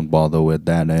 They don't bother with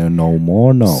that no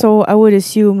more. No. So I would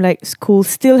assume like schools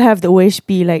still have the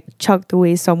OHP like chucked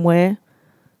away somewhere.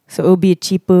 So it'll be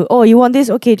cheaper. Oh, you want this?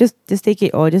 Okay, just take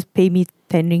it, or just pay me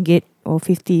 10 ringgit or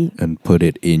 50 and put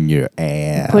it in your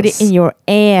ass. Put it in your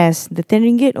ass. The 10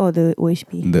 ringgit or the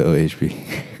OHP? The OHP.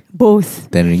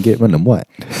 Both. 10 ringgit mana muat?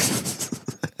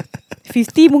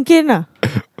 50 mungkin lah.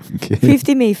 Okay.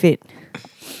 50 may fit.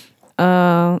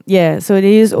 Yeah, so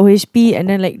they use OHP and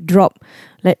then like drop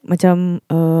like macam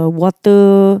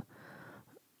water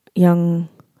yang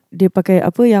dia pakai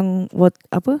apa yang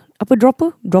apa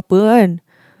dropper kan,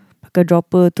 pakai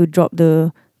dropper to drop the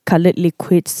coloured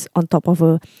liquids on top of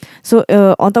a, so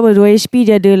on top of the OHP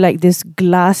dia ada like this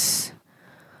glass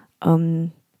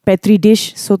petri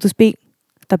dish, so to speak,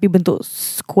 tapi bentuk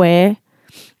square,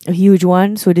 a huge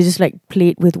one. So they just like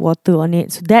plate with water on it.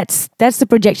 So that's the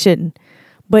projection.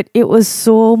 But it was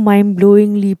so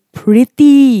mind-blowingly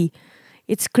pretty.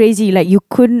 It's crazy. Like, you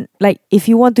couldn't, like, if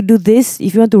you want to do this,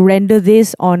 if you want to render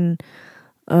this on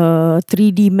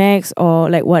 3D Max or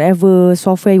like whatever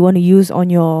software you want to use on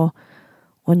your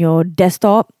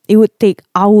desktop, it would take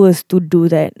hours to do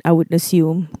that, I would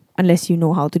assume, unless you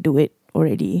know how to do it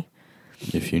already.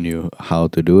 If you knew how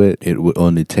to do it, it would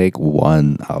only take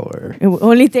 1 hour. It would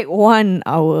only take 1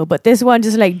 hour. But this one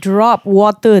just like drop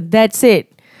water, that's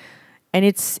it. And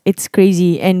it's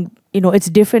crazy, and you know, it's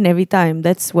different every time.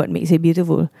 That's what makes it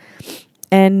beautiful.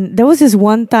 And there was this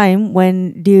one time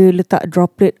when dia letak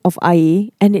droplet of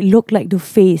air and it looked like the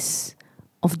face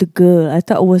of the girl. I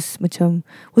thought it was macam,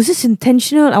 was this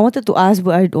intentional? I wanted to ask,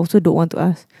 but I also don't want to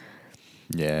ask.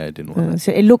 Yeah, I didn't want to.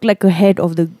 So it looked like a head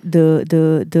of the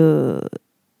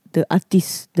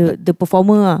artist, the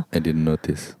performer. I didn't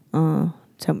notice.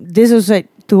 This was like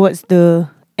towards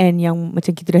the end yang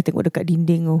macam kita dah tengok dekat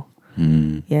dinding.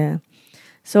 Yeah.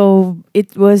 So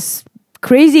it was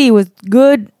crazy. It was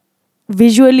good.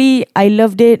 Visually, I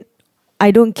loved it. I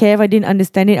don't care if I didn't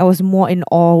understand it. I was more in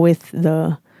awe with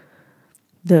the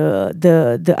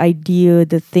idea,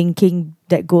 the thinking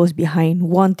that goes behind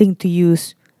wanting to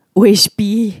use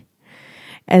OHP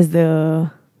as a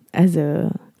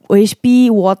OHP,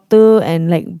 water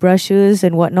and like brushes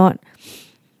and whatnot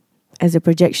as a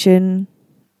projection,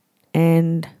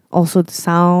 and also the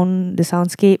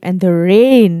soundscape and the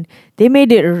rain. They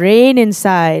made it rain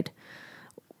inside.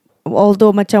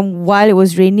 Although macam while it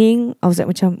was raining, I was like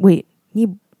macam, wait, ni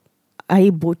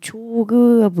air bocor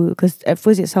ke apa? Because at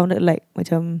first it sounded like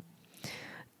macam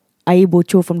air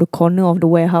bocor from the corner of the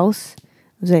warehouse.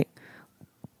 I was like,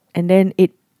 and then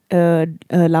it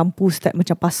lampu start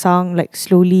macam pasang, like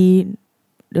slowly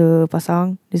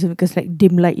pasang. This is because like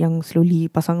dim light yang slowly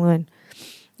pasang kan.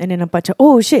 And then nampak macam,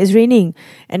 oh shit, it's raining.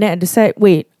 And then I decide,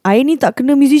 wait, I ni tak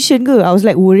kena musician ke? I was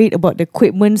like worried about the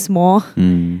equipments more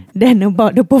than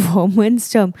about the performance.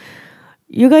 Macam,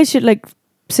 you guys should like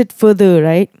sit further,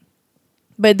 right?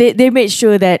 But they made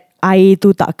sure that air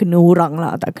tu tak kena orang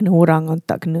lah. Tak kena orang,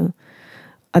 tak kena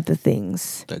other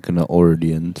things. Tak kena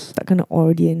audience. Tak kena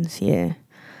audience, yeah.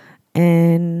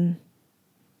 And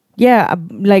yeah,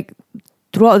 like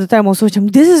throughout the time also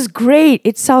macam, this is great.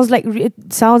 It sounds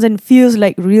and feels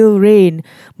like real rain.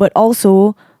 But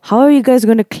also, how are you guys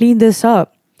going to clean this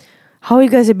up? How you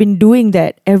guys have been doing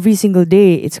that every single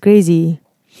day? It's crazy.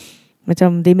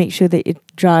 Macam they make sure that it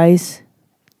dries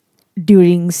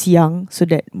during siang so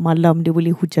that malam dia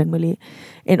boleh hujan balik.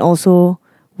 And also,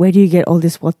 where do you get all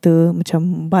this water?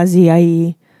 Macam bazir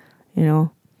air, you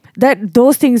know.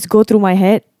 Those things go through my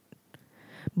head.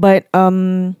 But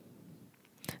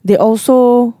they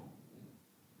also,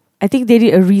 I think they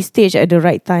did a restage at the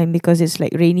right time because it's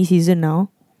like rainy season now.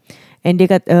 And they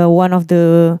got one of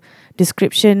the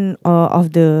description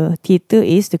of the theatre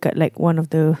is dekat like one of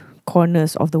the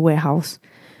corners of the warehouse.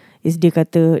 is dia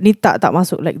kata ni tak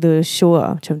masuk like the show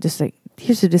macam just like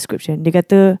here's the description. Dia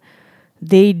kata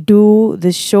they do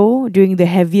the show during the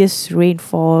heaviest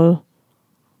rainfall.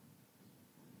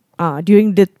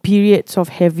 During the periods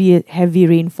of heavy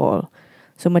rainfall.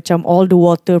 So macam all the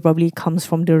water probably comes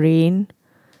from the rain,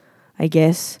 I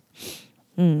guess.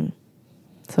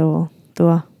 So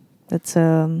that's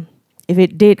if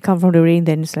it did come from the rain,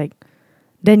 then it's like,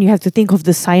 then you have to think of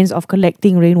the science of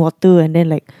collecting rainwater and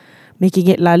then like making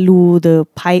it lalu the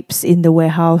pipes in the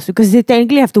warehouse, because they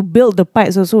technically have to build the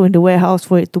pipes also in the warehouse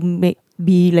for it to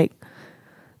be like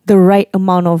the right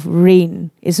amount of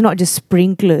rain. It's not just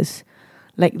sprinklers.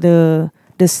 Like the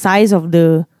size of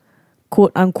the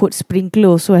quote unquote sprinkler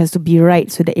also has to be right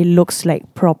so that it looks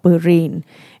like proper rain.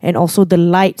 And also the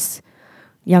lights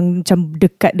yang macam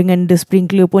dekat dengan the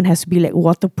sprinkler pun has to be like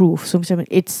waterproof. So macam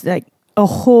it's like a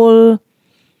whole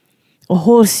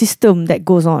system that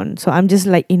goes on. So I'm just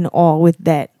like in awe with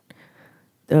that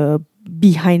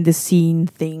behind the scene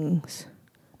things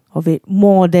of it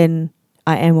more than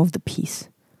I am of the piece.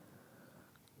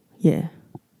 Yeah.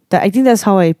 I think that's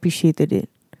how I appreciated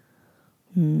it.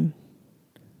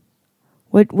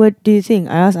 What do you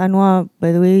think? I asked Anwar,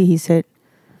 by the way, he said,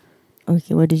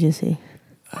 okay, what did you say?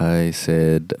 I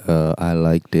said I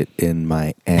liked it in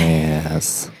my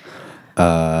ass.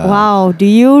 Wow, do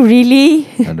you really?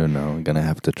 I don't know. I'm gonna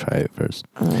have to try it first.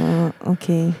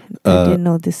 Okay. I didn't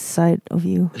know this side of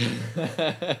you.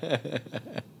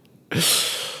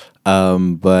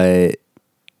 But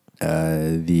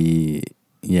I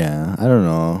don't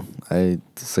know. I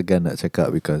segan nak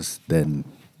cakap because then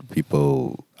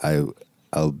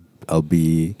I'll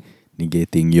be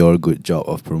negating your good job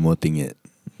of promoting it.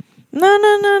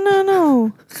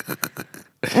 No.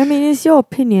 I mean, it's your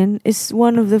opinion. It's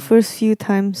one of the first few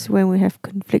times when we have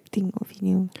conflicting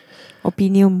opinion.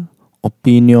 Opinion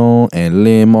And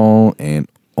lemon and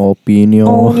opinion.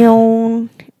 Onion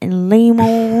and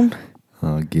lemon.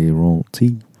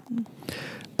 Guarantee.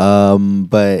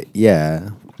 But yeah,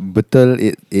 betul,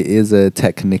 it is a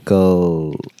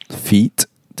technical feat,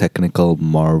 technical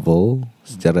marvel.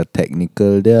 Secara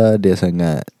technical dia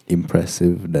sangat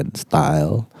impressive dan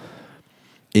style.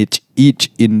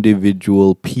 Each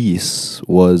individual piece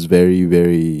was very,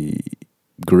 very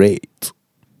great,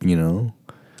 you know.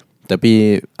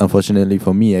 Tapi unfortunately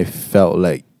for me, I felt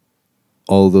like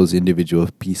all those individual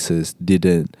pieces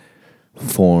didn't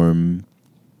form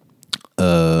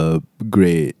a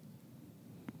great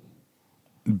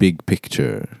big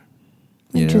picture.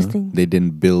 Interesting. They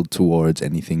didn't build towards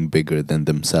anything bigger than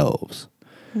themselves.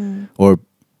 Or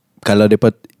kalau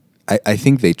dapat, I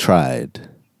think they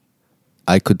tried.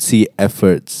 I could see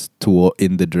efforts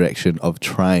in the direction of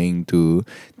trying to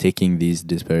taking these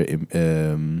disparate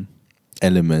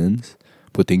elements,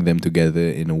 putting them together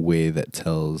in a way that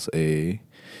tells a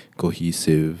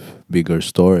cohesive, bigger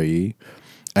story.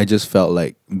 I just felt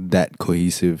like that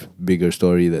cohesive, bigger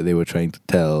story that they were trying to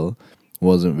tell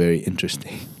wasn't very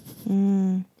interesting.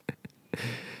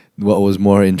 What was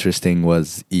more interesting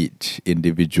was each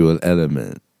individual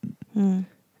element.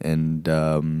 And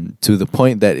to the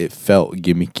point that it felt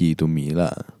gimmicky to me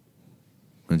lah.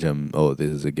 Macam, oh, this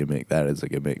is a gimmick, that is a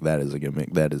gimmick, that is a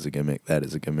gimmick, that is a gimmick, that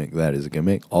is a gimmick, that is a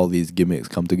gimmick. All these gimmicks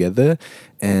come together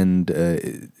and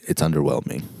it's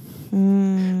underwhelming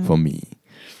for me.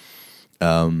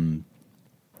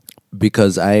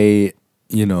 Because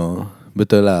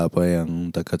betul lah apa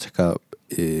yang Taka cakap,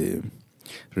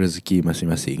 rezeki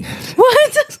masing-masing.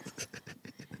 What?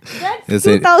 That's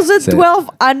 2012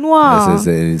 Anwar. This is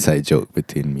an inside joke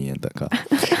between me and Taka.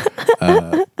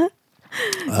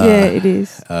 Yeah, it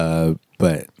is.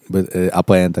 But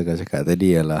apa yang Taka cakap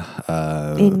tadi ialah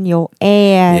in your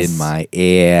ass. In my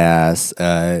ass.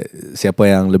 Siapa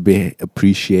yang lebih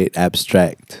appreciate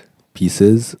abstract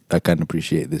pieces akan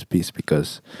appreciate this piece,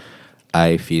 because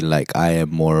I feel like I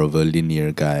am more of a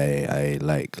linear guy. I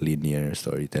like linear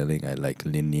storytelling. I like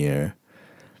linear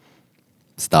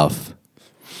stuff.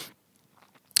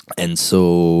 And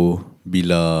so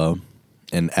bila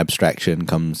an abstraction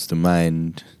comes to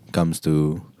mind, comes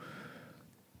to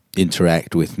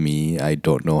interact with me, I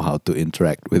don't know how to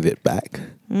interact with it back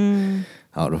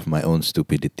out of my own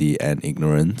stupidity and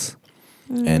ignorance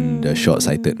and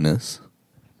short-sightedness.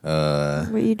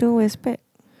 But you don't respect.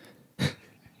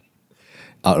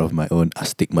 Out of my own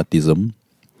astigmatism.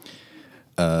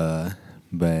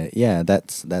 But yeah,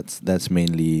 that's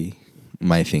mainly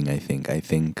my thing. I think.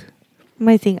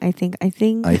 My thing. I think. My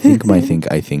think. I think. My think.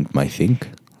 I think.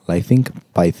 I think.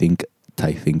 I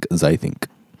think. I think.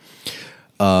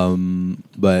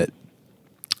 But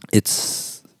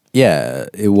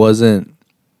it wasn't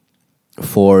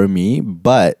for me.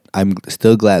 But I'm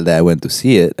still glad that I went to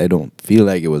see it. I don't feel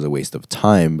like it was a waste of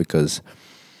time because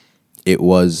it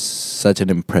was such an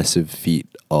impressive feat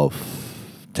of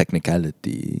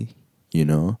technicality, you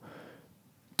know.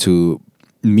 To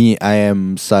me, I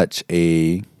am such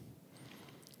a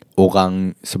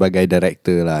orang sebagai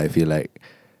director lah. I feel like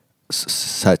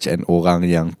such an orang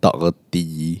yang tak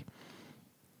reti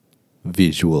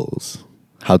visuals,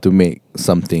 how to make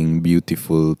something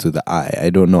beautiful to the eye. I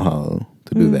don't know how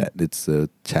to do that. It's a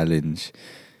challenge.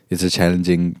 It's a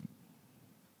challenging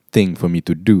thing for me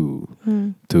to do,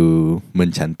 to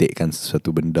mencantikkan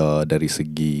sesuatu benda dari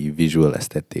segi visual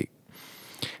aesthetic.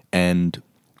 And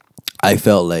I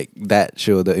felt like that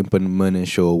show, the Impermanent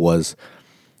show, was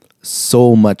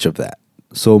so much of that.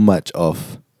 So much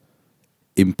of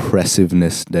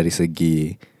impressiveness dari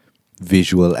segi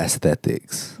visual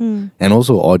aesthetics. And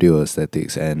also audio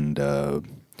aesthetics and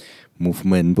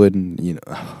movement pun, you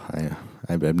know,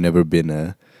 I've never been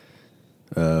a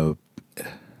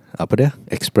apa dia?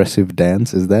 Expressive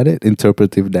dance, is that it?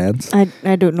 Interpretive dance?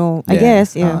 I don't know. I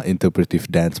guess, yeah. Interpretive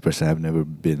dance person. I've never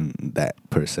been that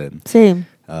person. Same.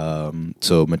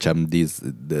 So macam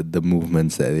the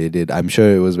movements that they did, I'm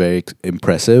sure it was very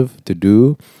impressive to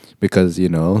do because, you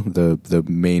know, the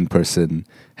main person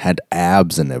had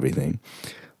abs and everything.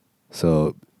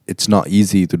 So it's not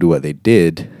easy to do what they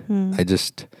did.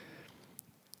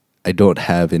 I don't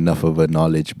have enough of a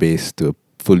knowledge base to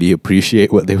fully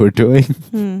appreciate what they were doing.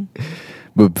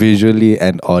 But visually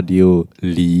and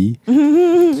audioly,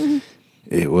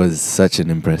 it was such an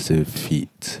impressive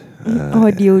feat.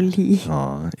 Audioly.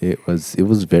 It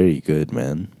was very good,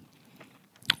 man.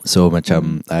 So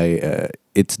macam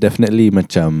it's definitely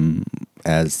macam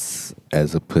as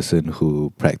a person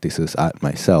who practices art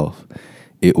myself,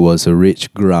 it was a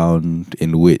rich ground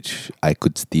in which I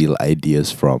could steal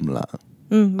ideas from lah.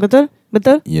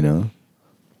 Betul? You know?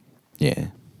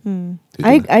 Yeah.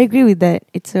 I agree with that.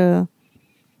 It's a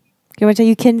okay, macam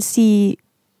you can see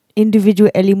individual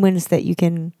elements that you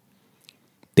can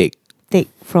take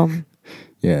from.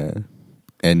 Yeah.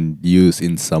 And use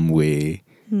in some way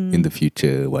in the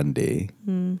future one day.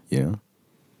 You know?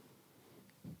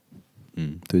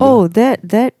 Oh,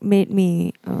 that made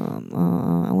me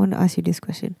I want to ask you this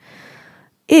question.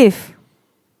 If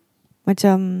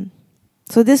macam,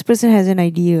 so this person has an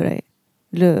idea, right?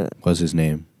 What's his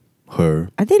name?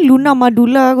 Her. I think Luna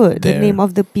Madula kot, the There. name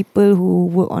of the people who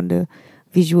work on the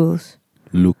visuals.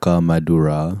 Luca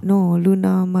Madura. No,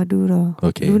 Luna Madura.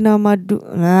 Okay. Luna Madula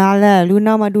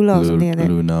or something like that.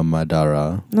 Luna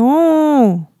Madara.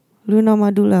 No, Luna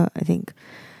Madula, I think.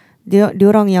 Dia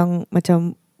orang yang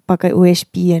macam pakai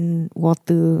OHP and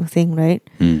water thing, right?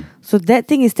 So that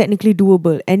thing is technically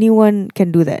doable. Anyone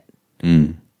can do that.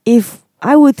 If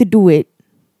I were to do it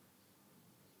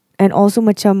and also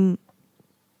macam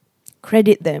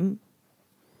credit them,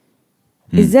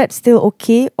 is that still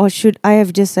okay? Or should I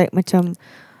have just like macam,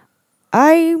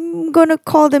 I'm gonna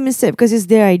call them instead because it's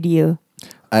their idea?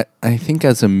 I think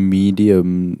as a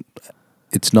medium,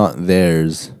 it's not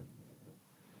theirs.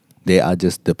 They are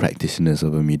just the practitioners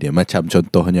of a medium. Macam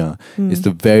contohnya, it's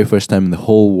the very first time in the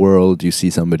whole world you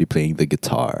see somebody playing the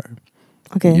guitar.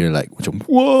 Okay. And you're like, macam,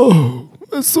 whoa,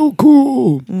 that's so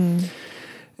cool.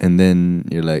 And then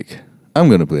you're like, I'm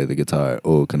gonna play the guitar.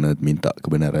 Oh, kena minta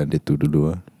kebenaran itu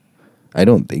dulu. I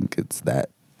don't think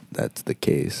that's the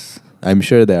case. I'm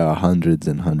sure there are hundreds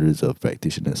and hundreds of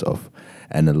practitioners of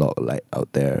analog light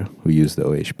out there who use the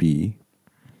OHP.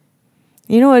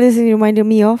 You know what this reminded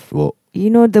me of? Well, You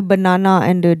know the banana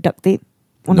and the duct tape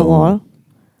on the wall?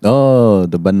 Oh,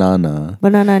 the banana.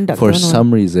 Banana and duct For tape on the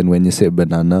some reason, when you said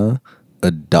banana, a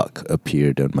duck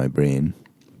appeared on my brain.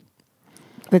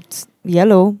 But it's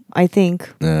yellow, I think.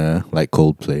 Like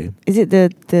Coldplay. Is it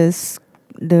the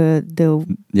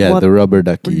Yeah, the rubber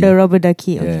ducky. The rubber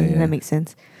ducky. Okay, Yeah. that makes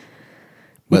sense.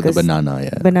 But the Because banana,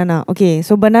 yeah. Banana. Okay,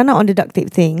 so banana on the duct tape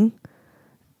thing,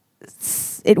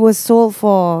 it was sold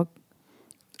for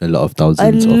A lot of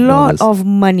thousands of lot dollars. of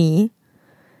money,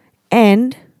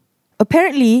 and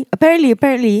apparently,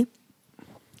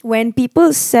 when people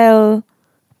sell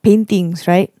paintings,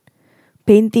 right?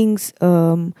 Paintings,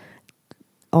 or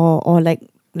like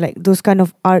those kind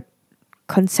of art,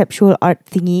 conceptual art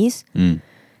thingies,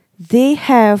 they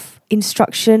have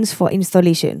instructions for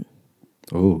installation.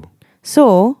 Oh.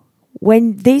 So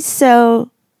when they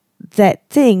sell that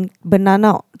thing,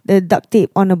 the duct tape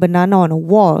on a banana on a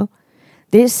wall,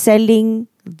 they're selling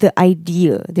the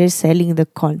idea. They're selling the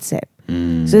concept.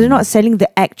 So they're not selling the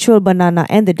actual banana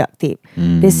and the duct tape.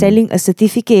 They're selling a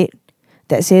certificate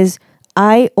that says,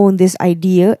 I own this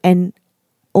idea and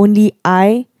only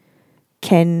I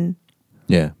can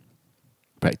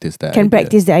practice that.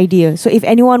 Practice the idea. So if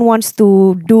anyone wants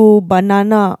to do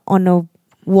banana on a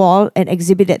wall and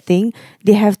exhibit that thing,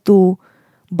 they have to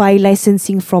buy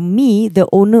licensing from me, the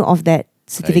owner of that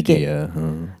certificate,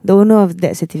 the owner of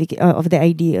that certificate of the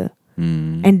idea,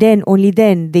 and then only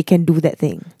then they can do that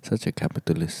thing. Such a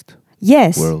capitalist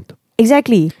world.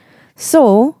 Exactly.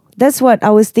 So that's what I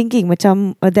was thinking.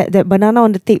 Macam that banana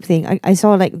on the tape thing. I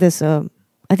saw like this.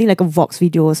 I think like a Vox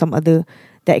video or some other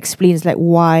that explains like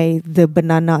why the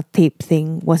banana tape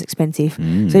thing was expensive.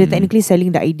 So they're technically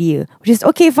selling the idea, which is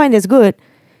okay, fine, that's good.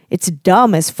 It's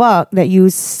dumb as fuck that you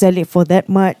sell it for that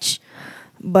much,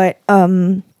 but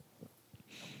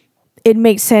it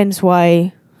makes sense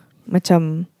why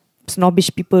macam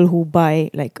snobbish people who buy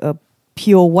like a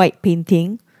pure white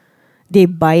painting, they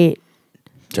buy it.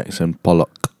 Jackson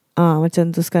Pollock.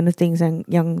 Macam those kind of things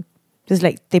yang just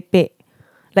like tepek,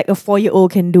 like a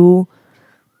 4-year-old can do.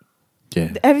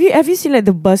 Yeah. Have you seen like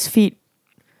the BuzzFeed?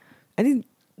 I think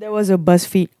there was a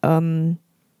BuzzFeed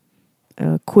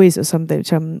quiz or something.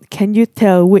 Can you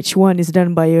tell which one is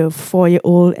done by a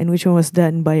 4-year-old and which one was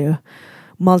done by a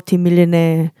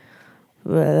multi-millionaire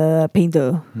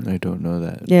painter? I don't know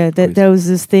that. Yeah, there was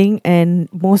this thing, and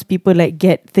most people like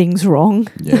get things wrong.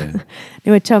 Yeah.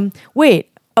 They were wait,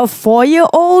 a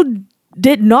 4-year-old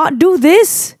did not do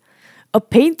this? A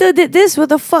painter did this? What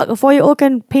the fuck? A 4-year-old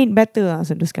can paint better.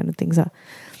 So those kind of things.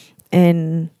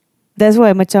 And that's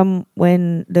why macam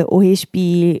when the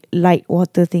OHP light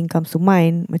water thing comes to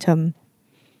mind, macam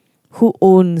who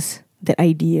owns that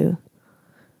idea?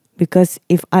 Because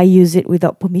if I use it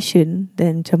without permission,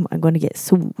 then macam I'm going to get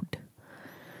sued.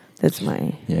 That's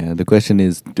my... Yeah, the question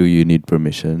is, do you need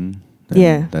permission? And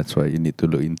yeah. That's what you need to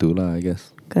look into lah, I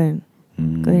guess. Kan.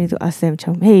 I need to ask them,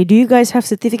 hey, do you guys have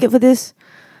certificate for this?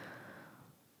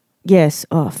 Yes.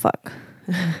 Oh, fuck.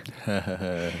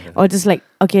 Or just like,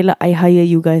 okay, I hire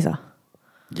you guys.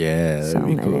 Yeah, that'd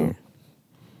be cool. Like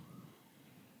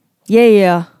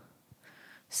yeah.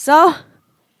 So,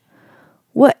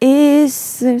 what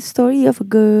is the story of a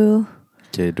girl?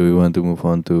 Okay, do we want to move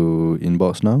on to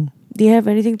inbox now? Do you have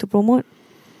anything to promote?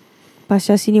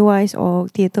 Pasca Sini wise or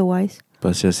theatre wise?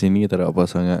 Pasca Sini tak ada apa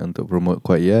sangat untuk promote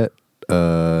quite yet.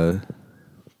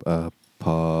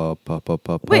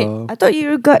 Wait, I thought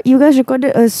you guys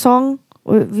recorded a song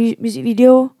or music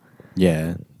video.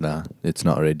 Yeah, nah, it's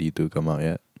not ready to come out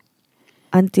yet.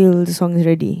 Until the song is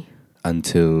ready.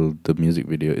 Until the music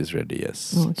video is ready,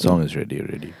 yes. Oh, okay. Song is ready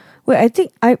already. Wait, I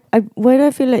think why do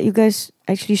I feel like you guys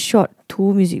actually shot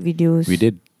 2 music videos? We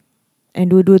did. And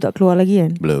dua-dua tak keluar lagi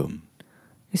kan? Belum.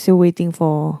 You're still waiting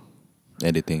for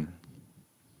Editing.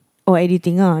 Oh,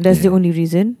 editing that's the only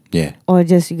reason? Yeah. Or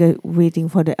just you guys waiting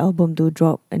for the album to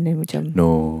drop and then macam...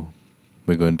 No,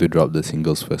 we're going to drop the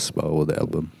singles first before the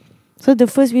album. So the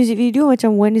first music video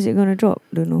macam when is it gonna drop?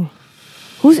 Don't know.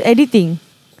 Who's editing?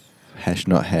 Hash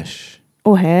not Hash.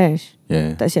 Oh, Hash.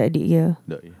 Yeah. Tak siap edit, yeah.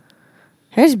 Yeah.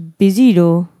 Hash busy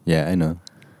though. Yeah, I know.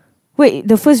 Wait,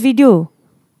 the first video.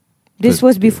 This First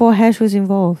was video. before Hash was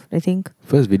involved, I think.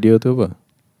 First video tu apa?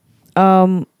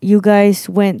 You guys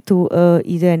went to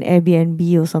either an Airbnb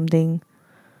or something.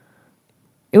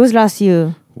 It was last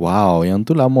year. Wow, yang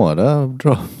tu lama dah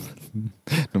drop.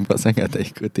 Nampak sangat tak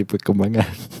ikuti perkembangan.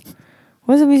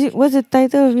 What's the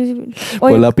title of music?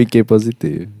 Pola fikir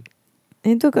positif.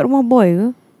 Itu kat rumah boy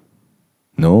ke?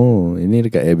 No, ini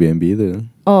dekat Airbnb tu.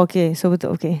 Oh, okay. So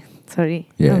betul. Okay.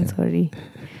 Sorry. Yeah. I'm sorry.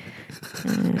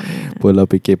 Pola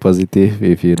fikir positif.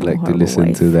 If you'd like to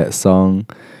listen to that song,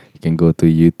 you can go to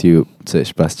YouTube,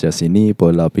 search Pasca Sini,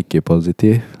 Pola fikir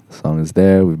positif. The song is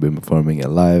there. We've been performing it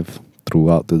live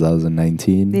throughout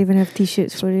 2019. They even have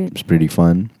t-shirts for it. It's pretty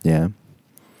fun. Yeah.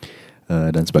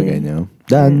 Dan sebagainya.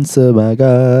 Dan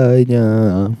sebagainya.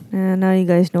 Now you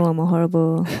guys know I'm a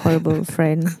horrible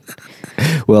friend.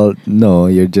 Well, no,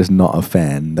 you're just not a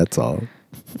fan. That's all.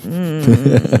 We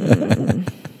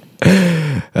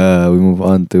move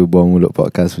on to Buang Mulut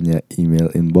Podcast punya email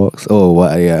inbox. Oh,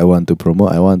 what I want to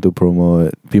promote. I want to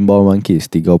promote Pinball Monkeys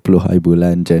 30 hari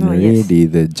bulan January di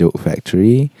The Joke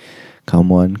Factory.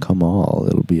 Come on, come all.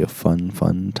 It'll be a fun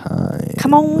time.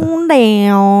 Come on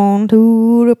down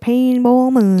to the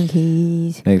Paintball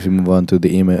Monkeys. Next, we move on to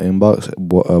the email inbox.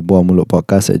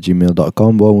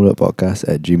 buangmulutpodcast@gmail.com.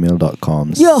 buangmulutpodcast@gmail.com.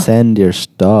 Send your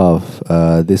stuff.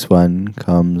 This one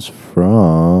comes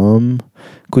from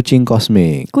Kucing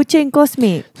Cosmic. Kucing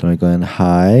Cosmic. So I'm going,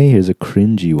 hi, here's a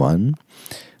cringy one.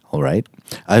 Alright.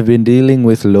 I've been dealing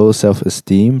with low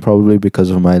self-esteem, probably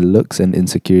because of my looks and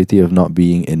insecurity of not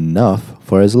being enough,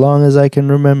 for as long as I can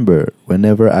remember.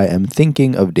 Whenever I am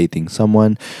thinking of dating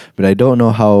someone, but I don't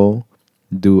know how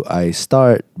do I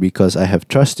start because I have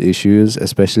trust issues,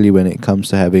 especially when it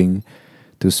comes to having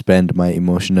to spend my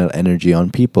emotional energy on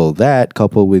people. That,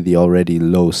 coupled with the already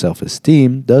low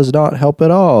self-esteem, does not help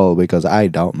at all because I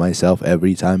doubt myself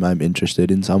every time I'm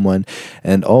interested in someone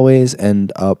and always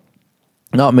end up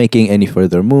not making any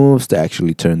further moves to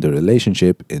actually turn the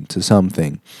relationship into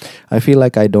something. I feel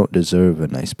like I don't deserve a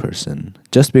nice person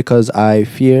just because I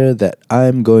fear that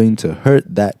I'm going to hurt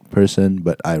that person,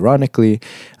 but ironically,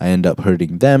 I end up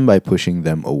hurting them by pushing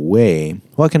them away.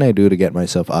 What can I do to get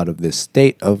myself out of this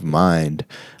state of mind?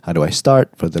 How do I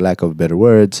start? For the lack of better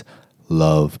words,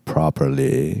 love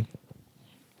properly.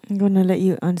 I'm gonna let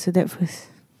you answer that first.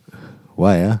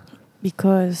 Why,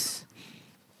 Because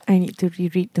I need to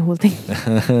reread the whole thing.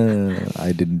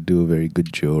 I didn't do a very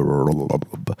good job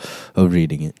of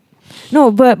reading it.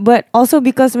 No, but also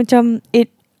because macam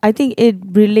I think it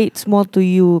relates more to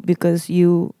you because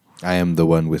you. I am the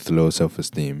one with low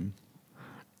self-esteem.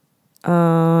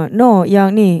 No,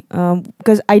 yang ni.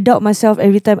 Because I doubt myself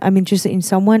every time I'm interested in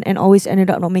someone and always ended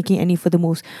up not making any further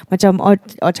moves. Macam or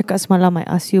cakap semalam I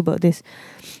asked you about this.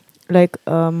 Like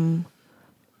so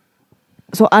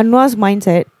Anwar's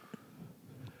mindset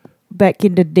back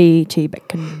in the day,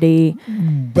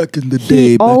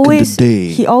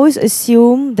 he always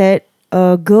assumed that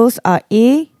girls are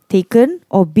A, taken,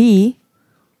 or B,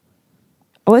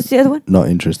 what's the other one? Not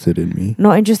interested in me.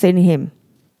 Not interested in him.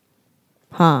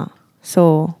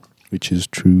 So which is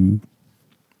true.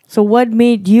 So what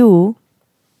made you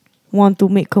want to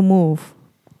make a move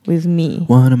with me?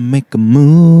 Wanna make a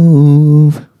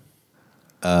move.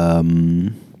 I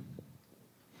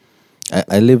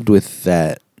lived with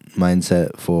that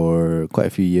mindset for quite a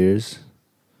few years.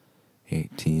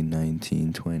 18,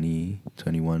 19, 20,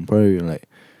 21. Probably like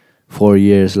 4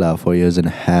 years 4 years and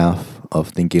a half of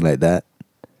thinking like that.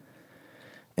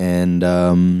 And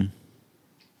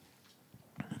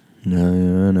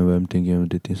whenever I'm thinking of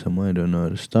dating someone, I don't know how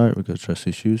to start because trust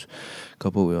issues.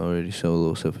 Couple with already so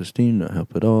low self-esteem, not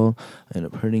help at all. I end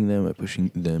up hurting them by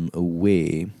pushing them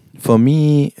away. For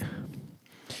me,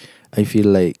 I feel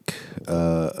like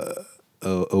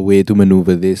a way to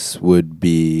maneuver this would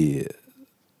be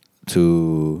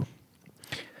to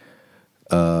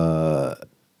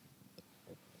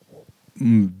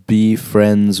be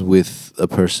friends with a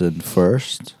person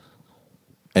first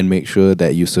and make sure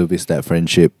that you service that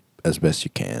friendship as best you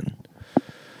can.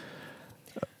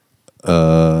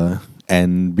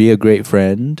 And be a great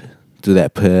friend to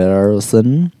that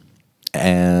person.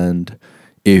 And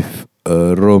if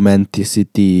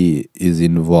romanticity is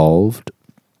involved,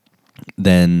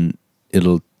 then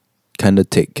it'll kind of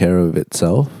take care of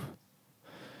itself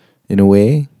in a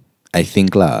way. I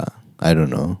think I don't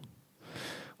know.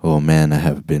 Oh man, I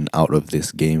have been out of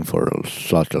this game for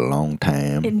such a long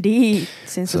time. Indeed,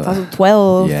 since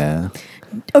 2012. Yeah.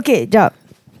 Okay, jap.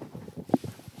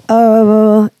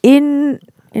 In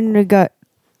regards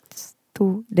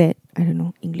to that, I don't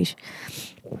know English.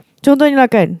 Contohnya lah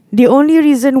kan, the only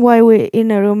reason why we're in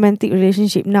a romantic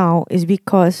relationship now is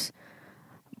because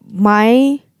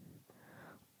my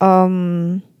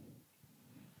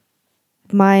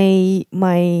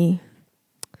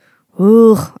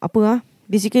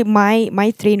basically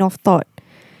my train of thought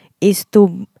is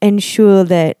to ensure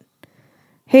that,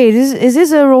 hey, is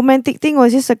this a romantic thing or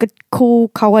is this like a cool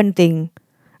kawan thing?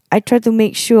 I try to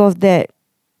make sure of that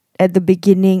at the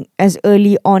beginning as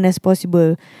early on as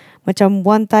possible. Macam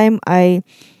one time a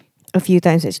few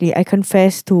times actually, I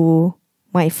confessed to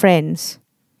my friends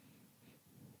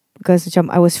because macam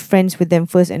I was friends with them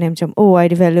first and then macam, I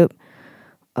developed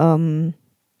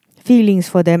feelings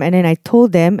for them, and then I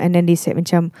told them and then they said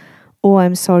macam,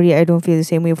 I'm sorry, I don't feel the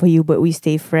same way for you, but we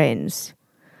stay friends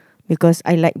because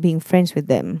I like being friends with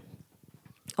them.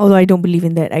 Although I don't believe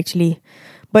in that actually.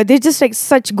 But they're just like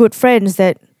such good friends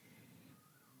that,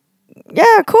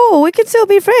 yeah, cool, we can still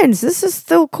be friends. This is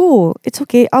still cool. It's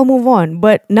okay, I'll move on.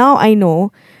 But now I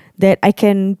know that I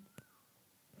can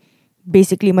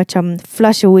basically macam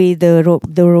flush away the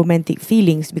romantic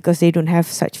feelings because they don't have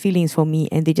such feelings for me,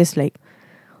 and they just like,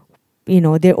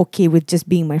 they're okay with just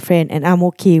being my friend and I'm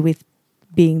okay with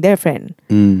being their friend.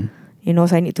 So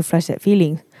I need to flush that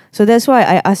feeling. So that's why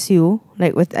I asked you,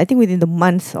 like I think within the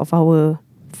month of our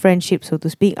friendship, so to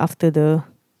speak, after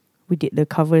we did the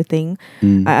cover thing,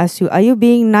 I asked you, are you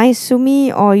being nice to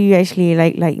me or you actually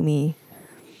like me?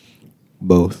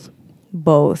 Both.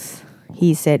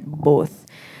 He said both.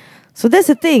 So that's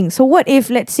the thing. So what if,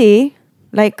 let's say,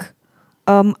 like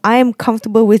I'm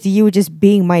comfortable with you just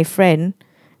being my friend,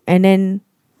 and then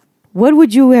what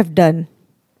would you have done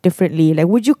differently? Like,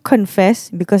 would you confess?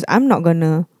 Because I'm not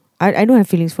gonna, I don't have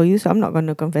feelings for you, so I'm not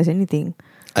gonna confess anything.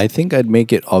 I think I'd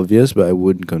make it obvious, but I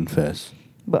wouldn't confess.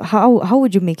 But how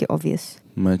would you make it obvious?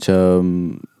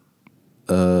 Macam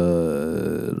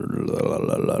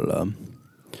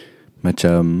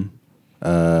Macam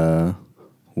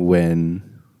when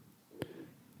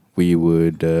we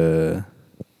would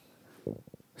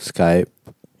Skype,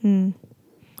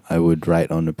 I would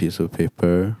write on a piece of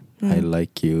paper, I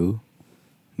like you,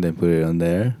 then put it on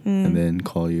there, and then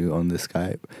call you on the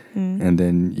Skype, and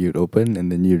then you'd open,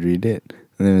 and then you'd read it,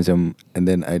 and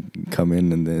then I'd come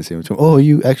in and then say, oh,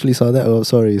 you actually saw that? Oh,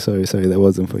 sorry, that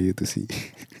wasn't for you to see.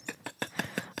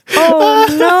 Oh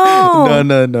no!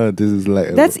 No. This is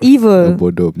like that's evil.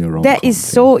 Bodoh punya rom-com That is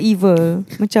thing. so evil.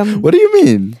 Macam What do you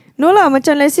mean? no lah.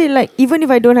 Macam let's say like even if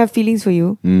I don't have feelings for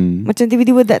you, macam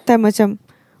tiba-tiba that time macam,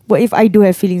 what if I do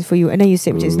have feelings for you and then you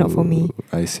say macam it's not for me?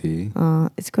 I see.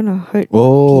 It's gonna hurt.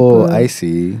 Oh, people. I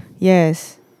see.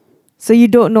 Yes. So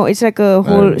you don't know. It's like a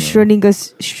whole know.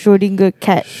 Schrödinger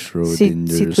cat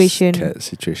Schrodinger's situation. cat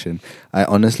situation. I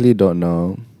honestly don't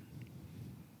know.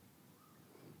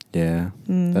 Yeah,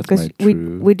 that's Because my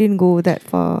true. we didn't go that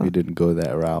far. We didn't go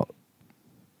that route.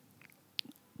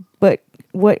 But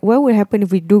what would happen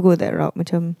if we do go that route?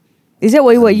 Macam, is that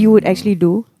what you would actually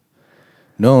do?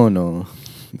 No.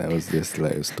 That was just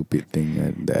like a stupid thing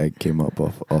that I came up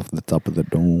off the top of the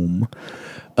dome.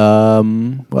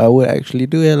 What I would actually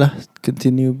do, lah,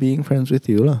 continue being friends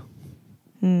with you, lah.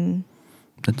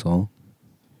 That's all.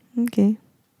 Okay.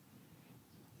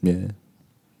 Yeah.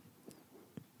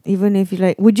 Even if you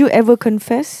like, would you ever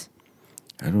confess?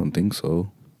 I don't think so.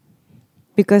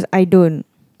 Because I don't.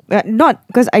 Not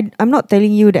because I'm not telling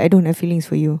you that I don't have feelings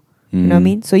for you. You know what I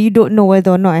mean? So you don't know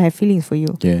whether or not I have feelings for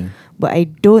you. Yeah. But I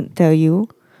don't tell you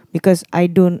because I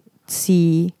don't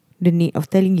see the need of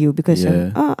telling you because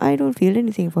I don't feel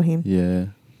anything for him. Yeah.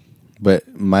 But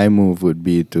my move would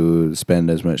be to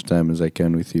spend as much time as I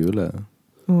can with you, lah.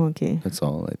 Oh, okay. That's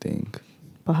all, I think.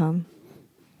 Faham.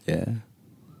 Yeah.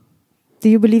 Do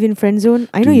you believe in friend zone?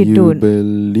 I know you don't. Do you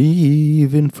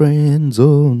believe in friend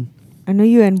zone? I know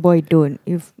you and Boy don't.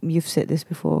 You've said this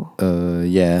before.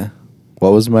 Yeah.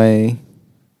 What was my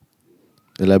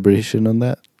elaboration on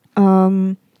that?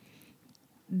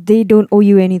 They don't owe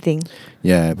you anything.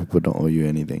 Yeah, people don't owe you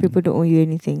anything. People don't owe you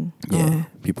anything. Yeah,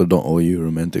 people don't owe you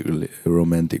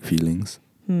romantic feelings.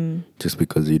 Just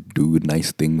because you do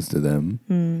nice things to them.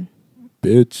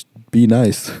 Bitch, be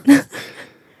nice.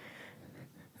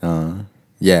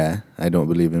 Yeah, I don't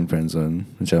believe in friend zone.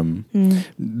 Macam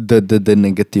the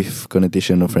negative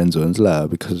connotation of friend zones lah,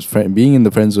 because being in the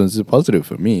friend zones is positive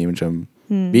for me. Macam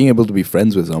being able to be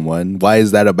friends with someone, why is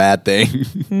that a bad thing?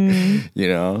 You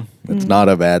know, it's not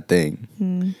a bad thing.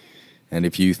 And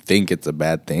if you think it's a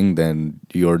bad thing, then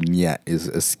your niyat is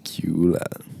askew lah.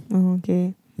 Oh,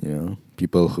 okay. You know,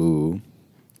 people who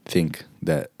think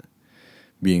that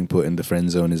being put in the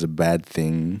friend zone is a bad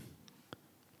thing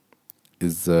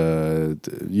is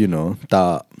you know,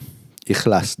 tak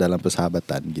ikhlas dalam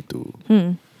persahabatan gitu.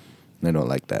 I don't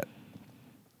like that.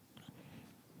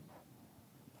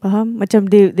 Faham? Macam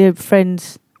they're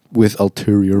friends with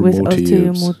ulterior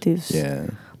motives. Yeah.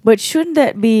 But shouldn't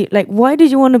that be like, why did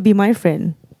you want to be my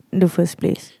friend in the first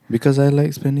place? Because I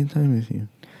like spending time with you.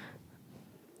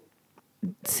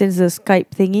 Since the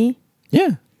Skype thingy?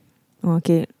 Yeah.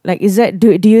 Okay. Like, is that,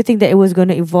 do you think that it was going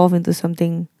to evolve into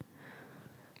something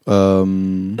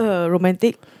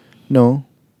romantic? No.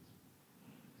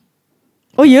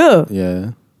 Oh yeah.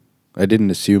 Yeah. I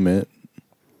didn't assume it.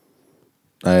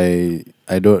 I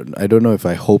don't know if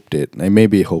I hoped it. I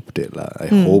maybe hoped it lah. I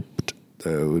hoped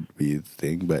that would be the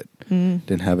thing, but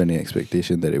didn't have any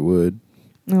expectation that it would.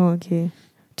 Oh, okay.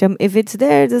 If it's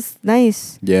there, that's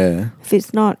nice. Yeah. If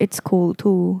it's not, it's cool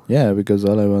too. Yeah, because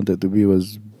all I wanted to be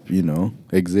was, you know,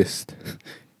 exist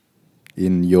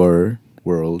in your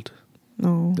world.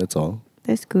 No. That's all.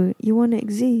 That's good. You want to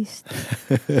exist.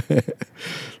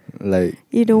 Like,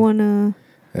 you don't want to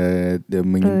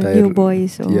new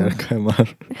boys or kamar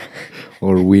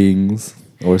or wings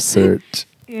or search.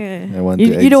 Yeah. I want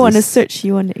you don't want to search,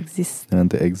 you want to exist. I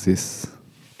want to exist.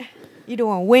 You don't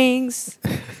want wings.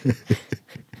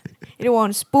 You don't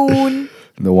want spoon.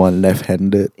 The one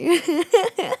left-handed.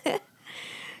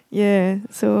 Yeah.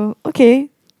 So okay.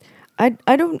 I'm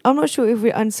not sure if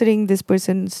we're answering this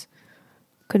person's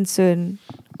concern,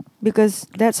 because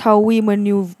that's how we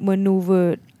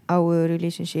maneuver our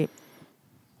relationship.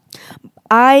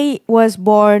 I was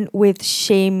born with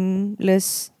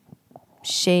shameless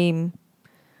shame.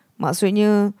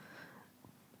 Maksudnya,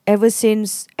 ever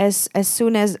since as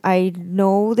soon as I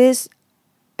know this,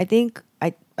 I think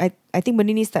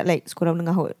benda ni start like sekolah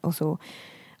menengah also.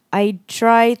 I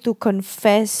try to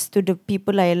confess to the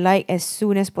people I like as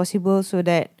soon as possible so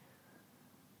that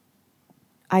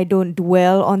I don't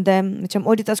dwell on them. Macam,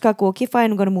 oh dia tak suka aku, okay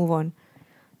fine, I'm gonna move on.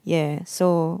 Yeah,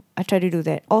 so I try to do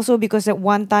that. Also because at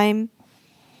one time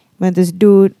when this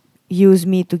dude used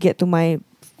me to get to my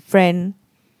friend,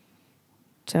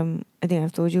 I think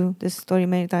I've told you this story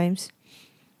many times.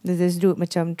 This dude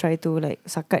macam try to like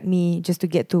sakat me just to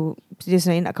get to just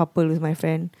nak couple with my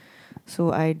friend.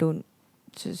 So I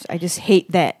just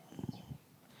hate that.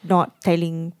 Not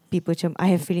telling people macam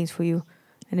I have feelings for you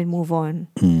and then move on.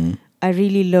 I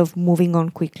really love moving on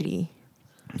quickly.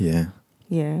 Yeah.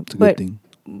 Yeah. It's a but good thing.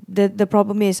 the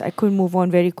problem is I couldn't move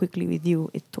on very quickly with you.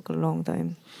 It took a long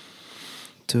time.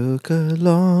 Took a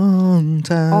long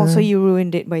time. Also, you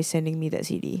ruined it by sending me that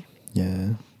CD.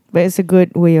 Yeah. But it's a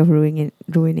good way of ruining it.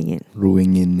 Ruining it.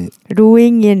 Ruining it.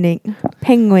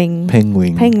 Penguin.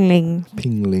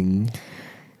 Pengling.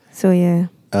 So yeah.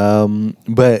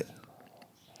 But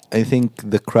I think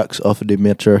the crux of the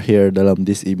matter here dalam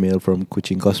this email from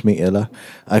Kucing Cosmic ialah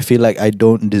I feel like I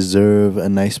don't deserve a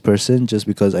nice person just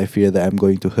because I fear that I'm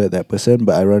going to hurt that person,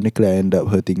 but ironically I end up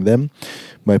hurting them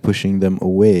by pushing them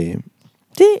away.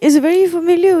 See, it's very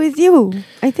familiar with you,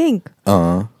 I think.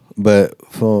 But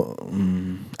for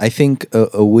I think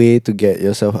a way to get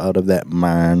yourself out of that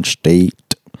mind state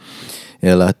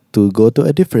ialah to go to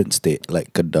a different state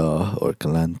like Kedah or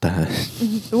Kelantan.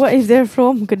 What if they're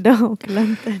from Kedah or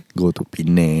Kelantan? Go to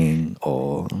Penang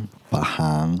or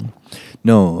Pahang.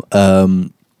 No,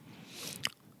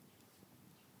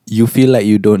 you feel like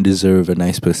you don't deserve a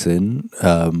nice person.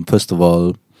 First of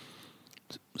all,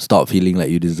 stop feeling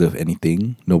like you deserve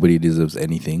anything. Nobody deserves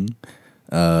anything.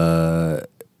 But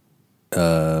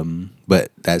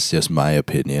that's just my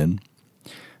opinion.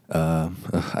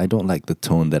 I don't like the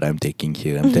tone that I'm taking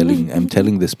here. I'm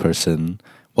telling this person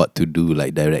what to do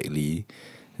like directly,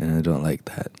 and I don't like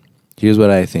that. Here's what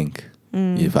I think.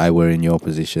 If I were in your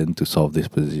position to solve this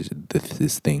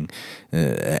thing,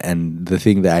 and the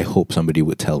thing that I hope somebody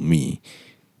would tell me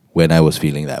when I was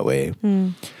feeling that way.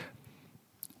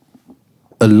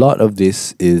 A lot of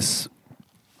this is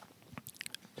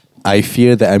I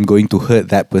fear that I'm going to hurt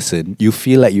that person. You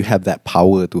feel like you have that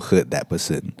power to hurt that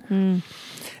person.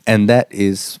 And that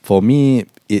is, for me,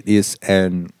 it is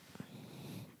an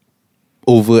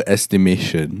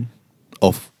overestimation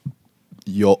of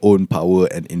your own power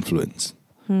and influence.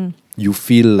 You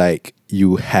feel like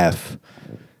you have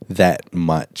that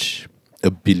much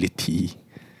ability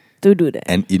to do that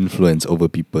and influence over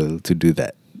people to do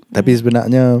that. Tapi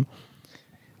sebenarnya,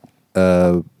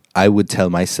 I would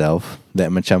tell myself that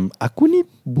macam aku ni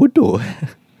bodoh.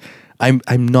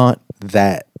 I'm not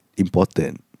that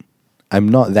important. I'm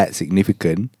not that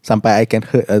significant sampai I can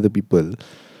hurt other people.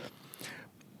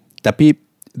 Tapi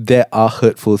there are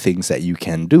hurtful things that you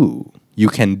can do. You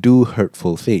can do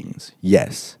hurtful things.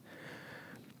 Yes.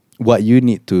 What you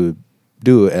need to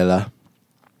do ialah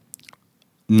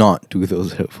not do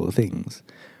those hurtful things.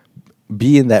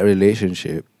 Be in that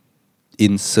relationship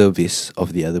in service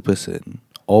of the other person.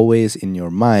 Always in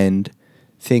your mind,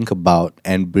 think about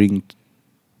and bring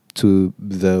to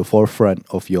the forefront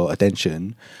of your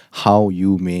attention how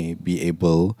you may be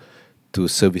able to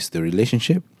service the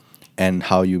relationship and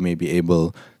how you may be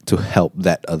able to help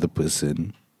that other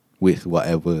person with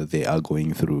whatever they are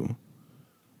going through.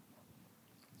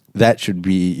 That should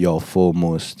be your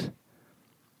foremost,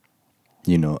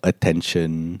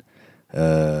 attention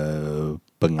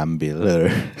pengambil.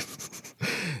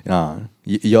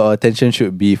 Your attention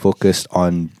should be focused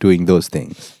on doing those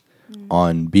things.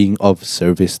 On being of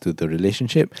service to the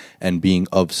relationship and being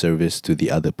of service to the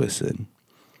other person.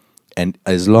 And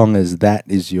as long as that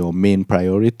is your main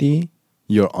priority,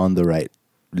 you're on the right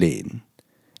lane.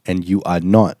 And you are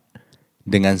not,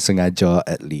 dengan sengaja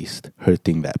at least,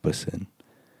 hurting that person.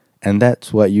 And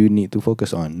that's what you need to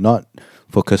focus on. Not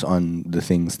focus on the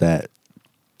things that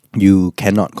you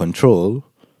cannot control.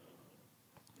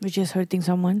 Which is hurting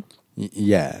someone.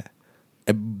 Yeah.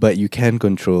 But you can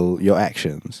control your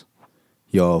actions.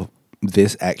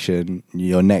 This action,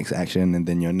 your next action, and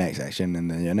then your next action,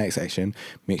 and then your next action.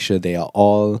 Make sure they are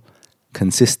all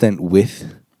consistent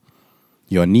with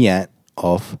your niat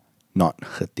of not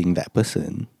hurting that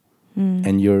person.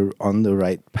 And you're on the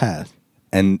right path.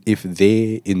 And if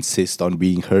they insist on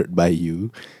being hurt by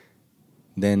you,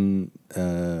 then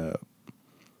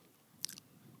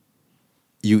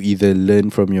you either learn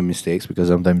from your mistakes, because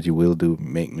sometimes you will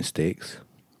make mistakes.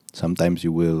 Sometimes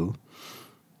you will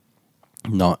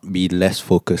not be less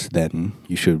focused than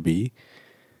you should be.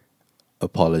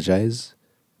 Apologize.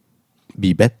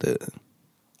 Be better.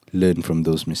 Learn from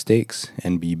those mistakes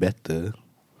and be better.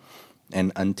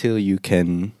 And until you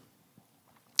can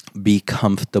be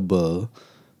comfortable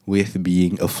with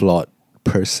being a flawed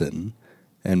person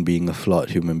and being a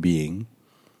flawed human being,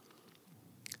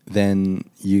 then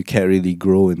you can't really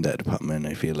grow in that department.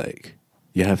 I feel like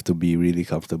you have to be really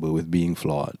comfortable with being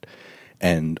flawed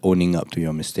and owning up to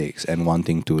your mistakes and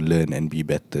wanting to learn and be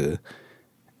better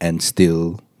and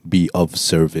still be of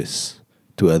service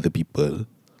to other people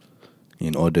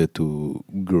in order to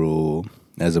grow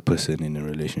as a person in a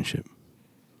relationship.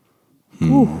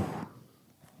 Ooh.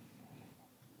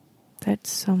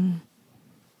 That's some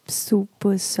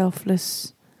super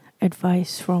selfless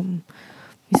advice from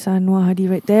Miss Anwar Hadi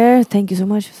right there. Thank you so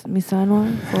much, Miss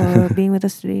Anwar, for being with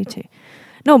us today.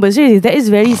 No, but seriously, that is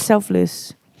very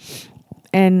selfless.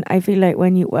 And I feel like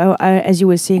when as you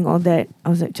were saying all that, I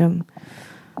was like,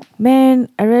 man,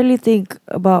 I rarely think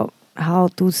about how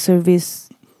to service,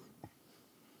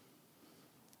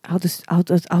 how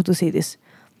to say this.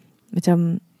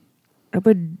 Macam,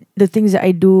 the things that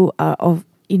I do are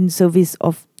in service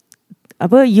of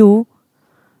you.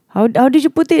 How did you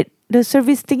put it? The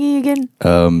service thingy again?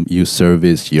 You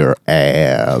service your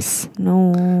ass.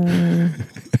 No.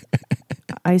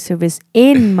 I service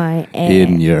in my ass.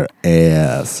 In your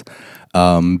ass.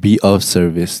 Be of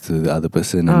service to the other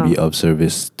person and be of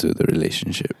service to the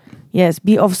relationship. Yes,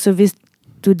 be of service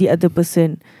to the other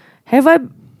person. Have I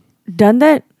done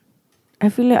that? I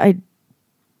feel like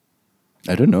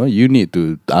I don't know. You need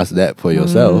to ask that for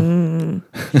yourself.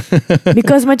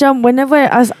 Because macam whenever I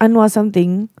ask Anwar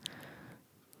something,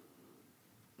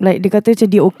 like dia kata macam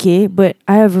dia okay, but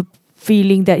I have a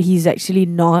feeling that he's actually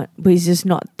not, but he's just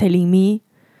not telling me.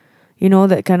 You know,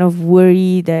 that kind of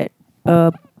worry that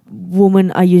women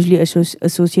are usually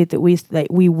associated with. Like,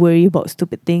 we worry about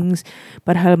stupid things,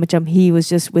 but how macam he was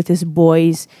just with his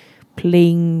boys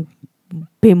playing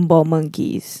pinball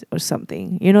monkeys or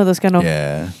something. You know, those kind of...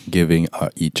 Yeah, giving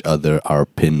each other our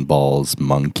pinballs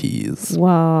monkeys.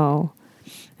 Wow.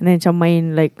 And then macam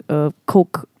main like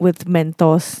Coke with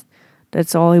Mentos.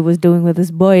 That's all he was doing with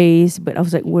his boys. But I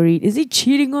was like worried, is he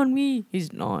cheating on me?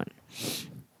 He's not.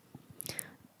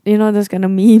 You know, those kind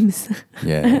of memes.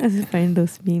 Yeah. I just find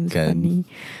those memes funny.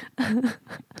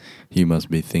 He must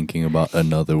be thinking about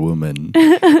another woman.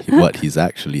 What he's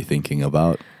actually thinking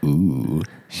about. Ooh,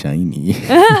 shiny.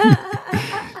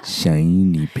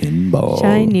 Shiny pinball.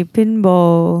 Shiny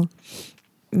pinball.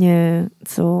 Yeah.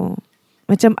 So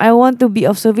macam I want to be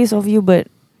of service of you, but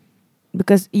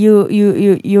because you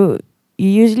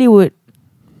usually would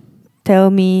tell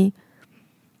me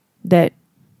that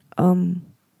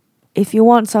if you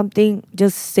want something,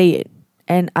 just say it.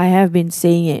 And I have been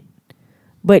saying it.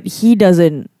 But he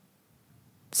doesn't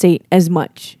say it as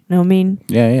much. You know what I mean?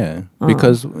 Yeah.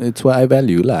 Because it's what I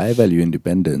value. I value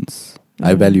independence.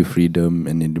 I value freedom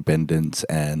and independence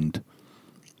and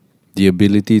the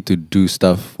ability to do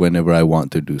stuff whenever I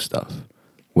want to do stuff.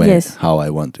 How I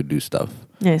want to do stuff.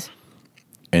 Yes.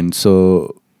 And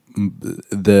so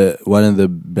one of the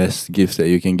best gifts that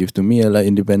you can give to me are like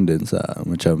independence.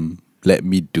 Macam let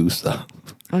me do stuff.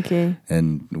 Okay.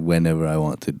 And whenever I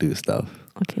want to do stuff.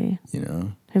 Okay. You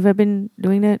know. Have I been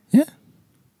doing that? Yeah.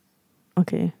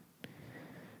 Okay.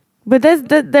 But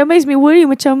that makes me worry.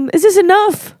 Macam, is this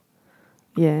enough?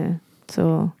 Yeah.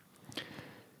 So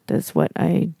that's what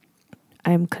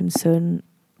I'm concerned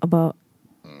about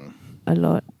a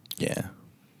lot. Yeah.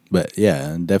 But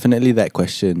yeah, definitely that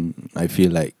question, I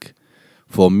feel like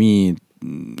for me,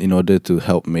 in order to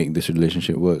help make this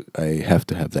relationship work, I have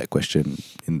to have that question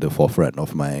in the forefront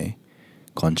of my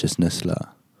consciousness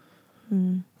lah.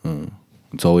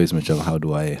 It's always much of how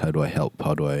do I help?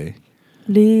 How do I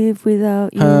live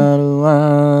without you? How do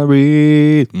I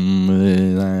breathe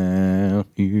without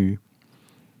you?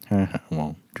 I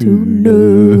want to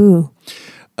know.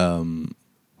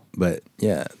 But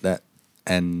yeah, that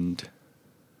and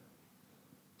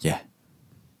yeah.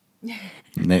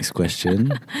 Next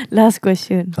question. Last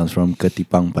question. Comes from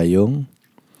Ketipang Payung.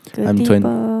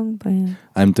 Payung.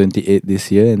 I'm 28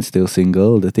 this year and still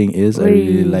single. The thing is, I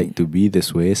really like to be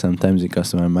this way. Sometimes it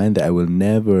comes to my mind that I will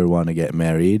never want to get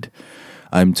married.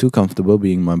 I'm too comfortable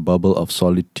being in my bubble of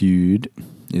solitude.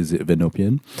 Is it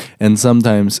Venopian? And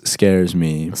sometimes scares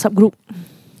me. Subgroup.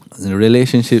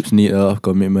 Relationships need a lot of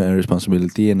commitment and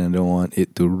responsibility, and I don't want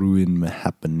it to ruin my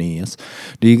happiness.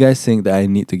 Do you guys think that I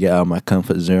need to get out of my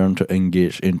comfort zone to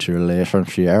engage into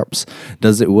relationships?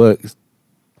 Does it work?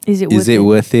 Is it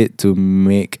worth it to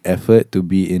make effort to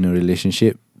be in a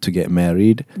relationship, to get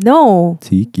married? No.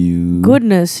 Thank you.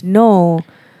 Goodness, no.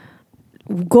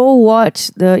 Go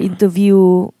watch the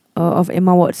interview of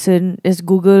Emma Watson. Just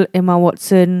Google Emma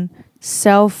Watson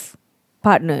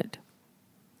self-partnered.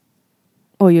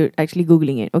 Oh, you're actually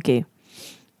Googling it. Okay.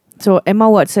 So, Emma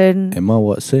Watson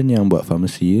yang buat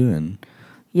pharmacy kan?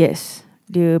 Yes.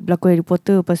 Dia berlakon Harry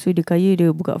Potter. Lepas tu dia kaya, dia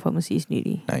buka pharmacy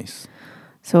sendiri. Nice.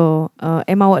 So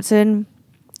Emma Watson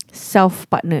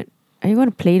self-partnered. Are you going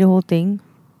to play the whole thing?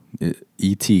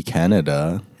 E.T.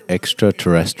 Canada,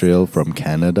 extraterrestrial from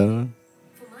Canada.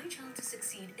 For my child to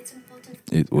succeed, it's important.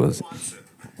 It was.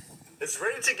 Is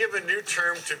ready to give a new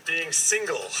term to being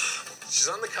single. She's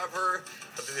on the cover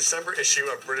of the December issue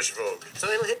of British Vogue. So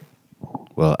it'll hit.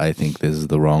 Well, I think this is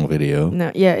the wrong video.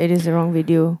 No, yeah, it is the wrong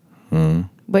video. Mm.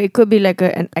 But it could be like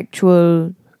an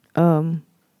actual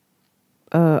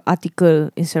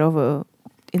article instead of a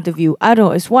interview. I don't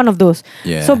know. It's one of those.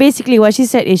 Yeah. So basically what she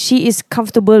said is she is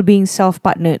comfortable being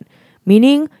self-partnered.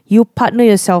 Meaning you partner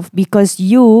yourself because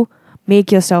you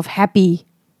make yourself happy.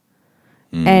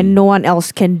 And no one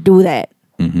else can do that.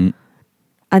 Mm-hmm.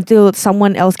 Until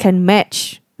someone else can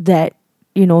match that,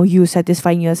 you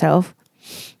satisfying yourself.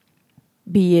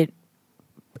 Be it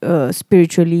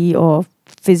spiritually or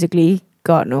physically,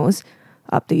 God knows,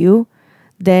 up to you.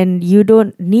 Then you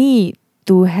don't need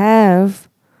to have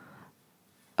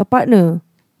a partner.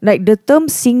 Like the term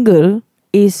single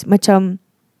is macam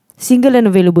single and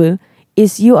available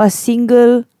is you are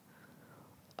single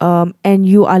and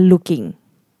you are looking.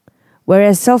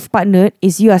 Whereas self-partnered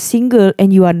is you are single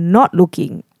and you are not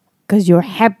looking because you're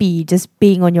happy just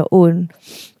being on your own.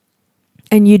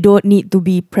 And you don't need to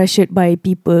be pressured by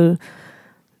people.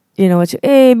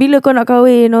 Bila kau nak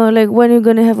kahwin, like when you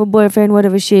gonna have a boyfriend,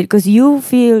 whatever shit. Because you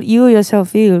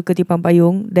yourself feel ketipang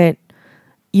payung that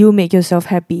you make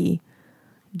yourself happy.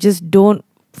 Just don't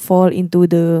fall into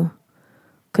the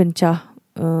kencah,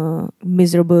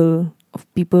 miserable of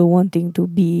people wanting to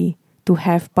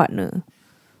have partner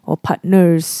or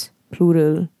partners,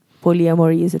 plural.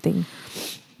 Polyamory is a thing.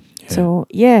 So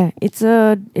yeah, it's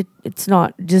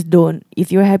not. Just don't.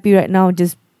 If you're happy right now,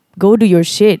 just go do your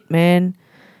shit, man.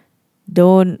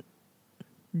 You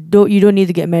don't need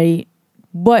to get married.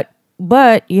 But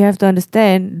you have to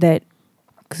understand that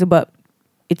sebab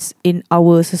it's in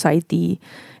our society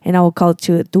and our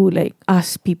culture to like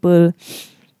ask people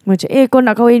macam kau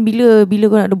nak kahwin bila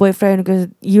kau nak ada boyfriend, because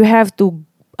you have to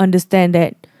understand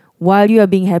that while you are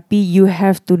being happy, you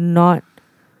have to not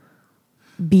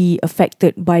be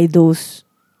affected by those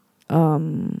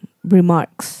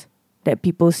remarks that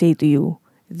people say to you.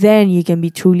 Then you can be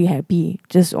truly happy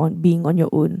just on being on your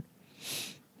own.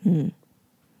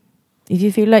 If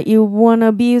you feel like you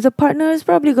wanna be with a partner, it's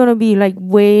probably gonna be like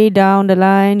way down the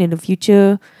line in the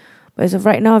future. But as of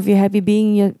right now, if you're happy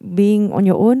being on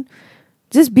your own,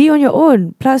 just be on your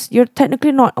own. Plus, you're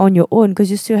technically not on your own because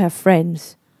you still have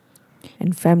friends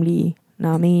and family. Know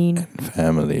what I mean?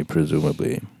 Family,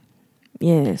 presumably.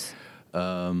 Yes.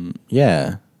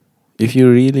 Yeah. If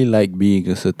you really like being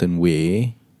a certain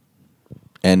way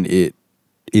and it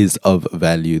is of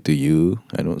value to you,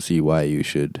 I don't see why you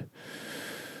should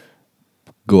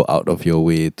go out of your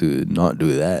way to not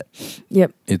do that.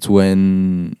 Yep. It's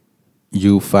when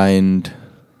you find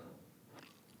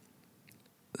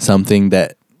something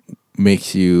that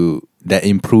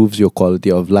improves your quality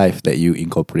of life that you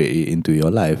incorporate it into your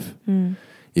life.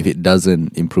 If it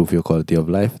doesn't improve your quality of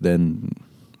life, then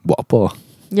buat apa?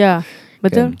 Yeah,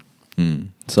 betul.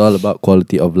 It's all about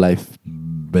quality of life,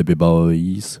 baby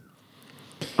boys.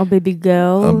 Or baby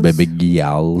girls. Baby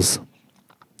girls.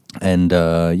 And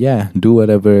do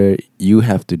whatever you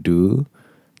have to do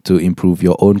to improve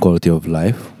your own quality of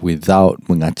life without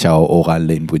mengacau orang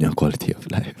lain punya quality of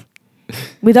life.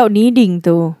 Without needing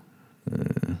to.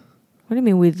 What do you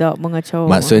mean without mengacau?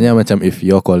 Maksudnya macam if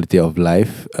your quality of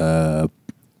life,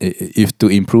 if to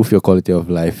improve your quality of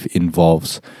life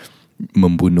involves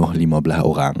membunuh 15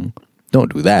 orang,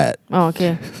 don't do that. Oh,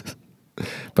 okay.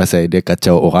 Pasal dia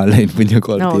kacau orang lain punya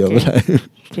quality of life.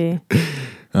 Okay.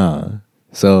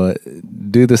 So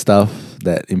do the stuff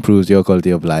that improves your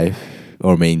quality of life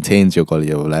or maintains your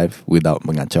quality of life without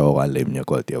mengacau orang lain punya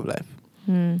quality of life.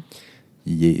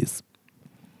 Yes.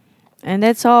 And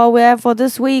that's all we have for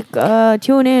this week.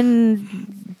 Tune in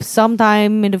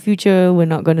sometime in the future. We're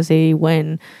not gonna say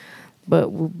when, but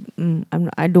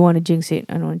I don't want to jinx it.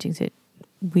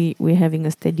 We're having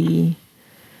a steady.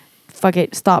 Fuck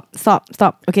it. Stop.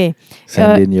 Okay.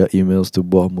 Send in your emails to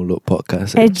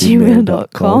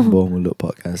buahmulutpodcast@gmail.com.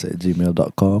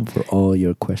 buahmulutpodcast@gmail.com for all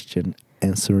your question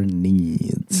answering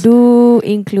needs. Do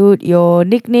include your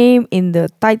nickname in the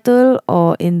title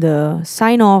or in the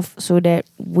sign off so that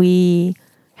we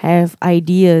have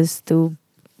ideas to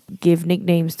give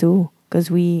nicknames to, because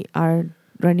we are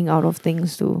running out of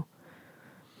things to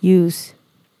use.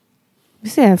 We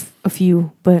still have a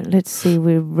few, but let's say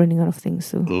we're running out of things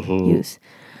to use.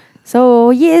 So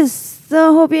yes,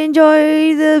 hope you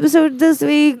enjoy the episode this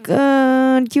week.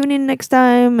 Tune in next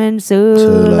time and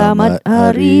Selamat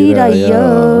Hari Raya.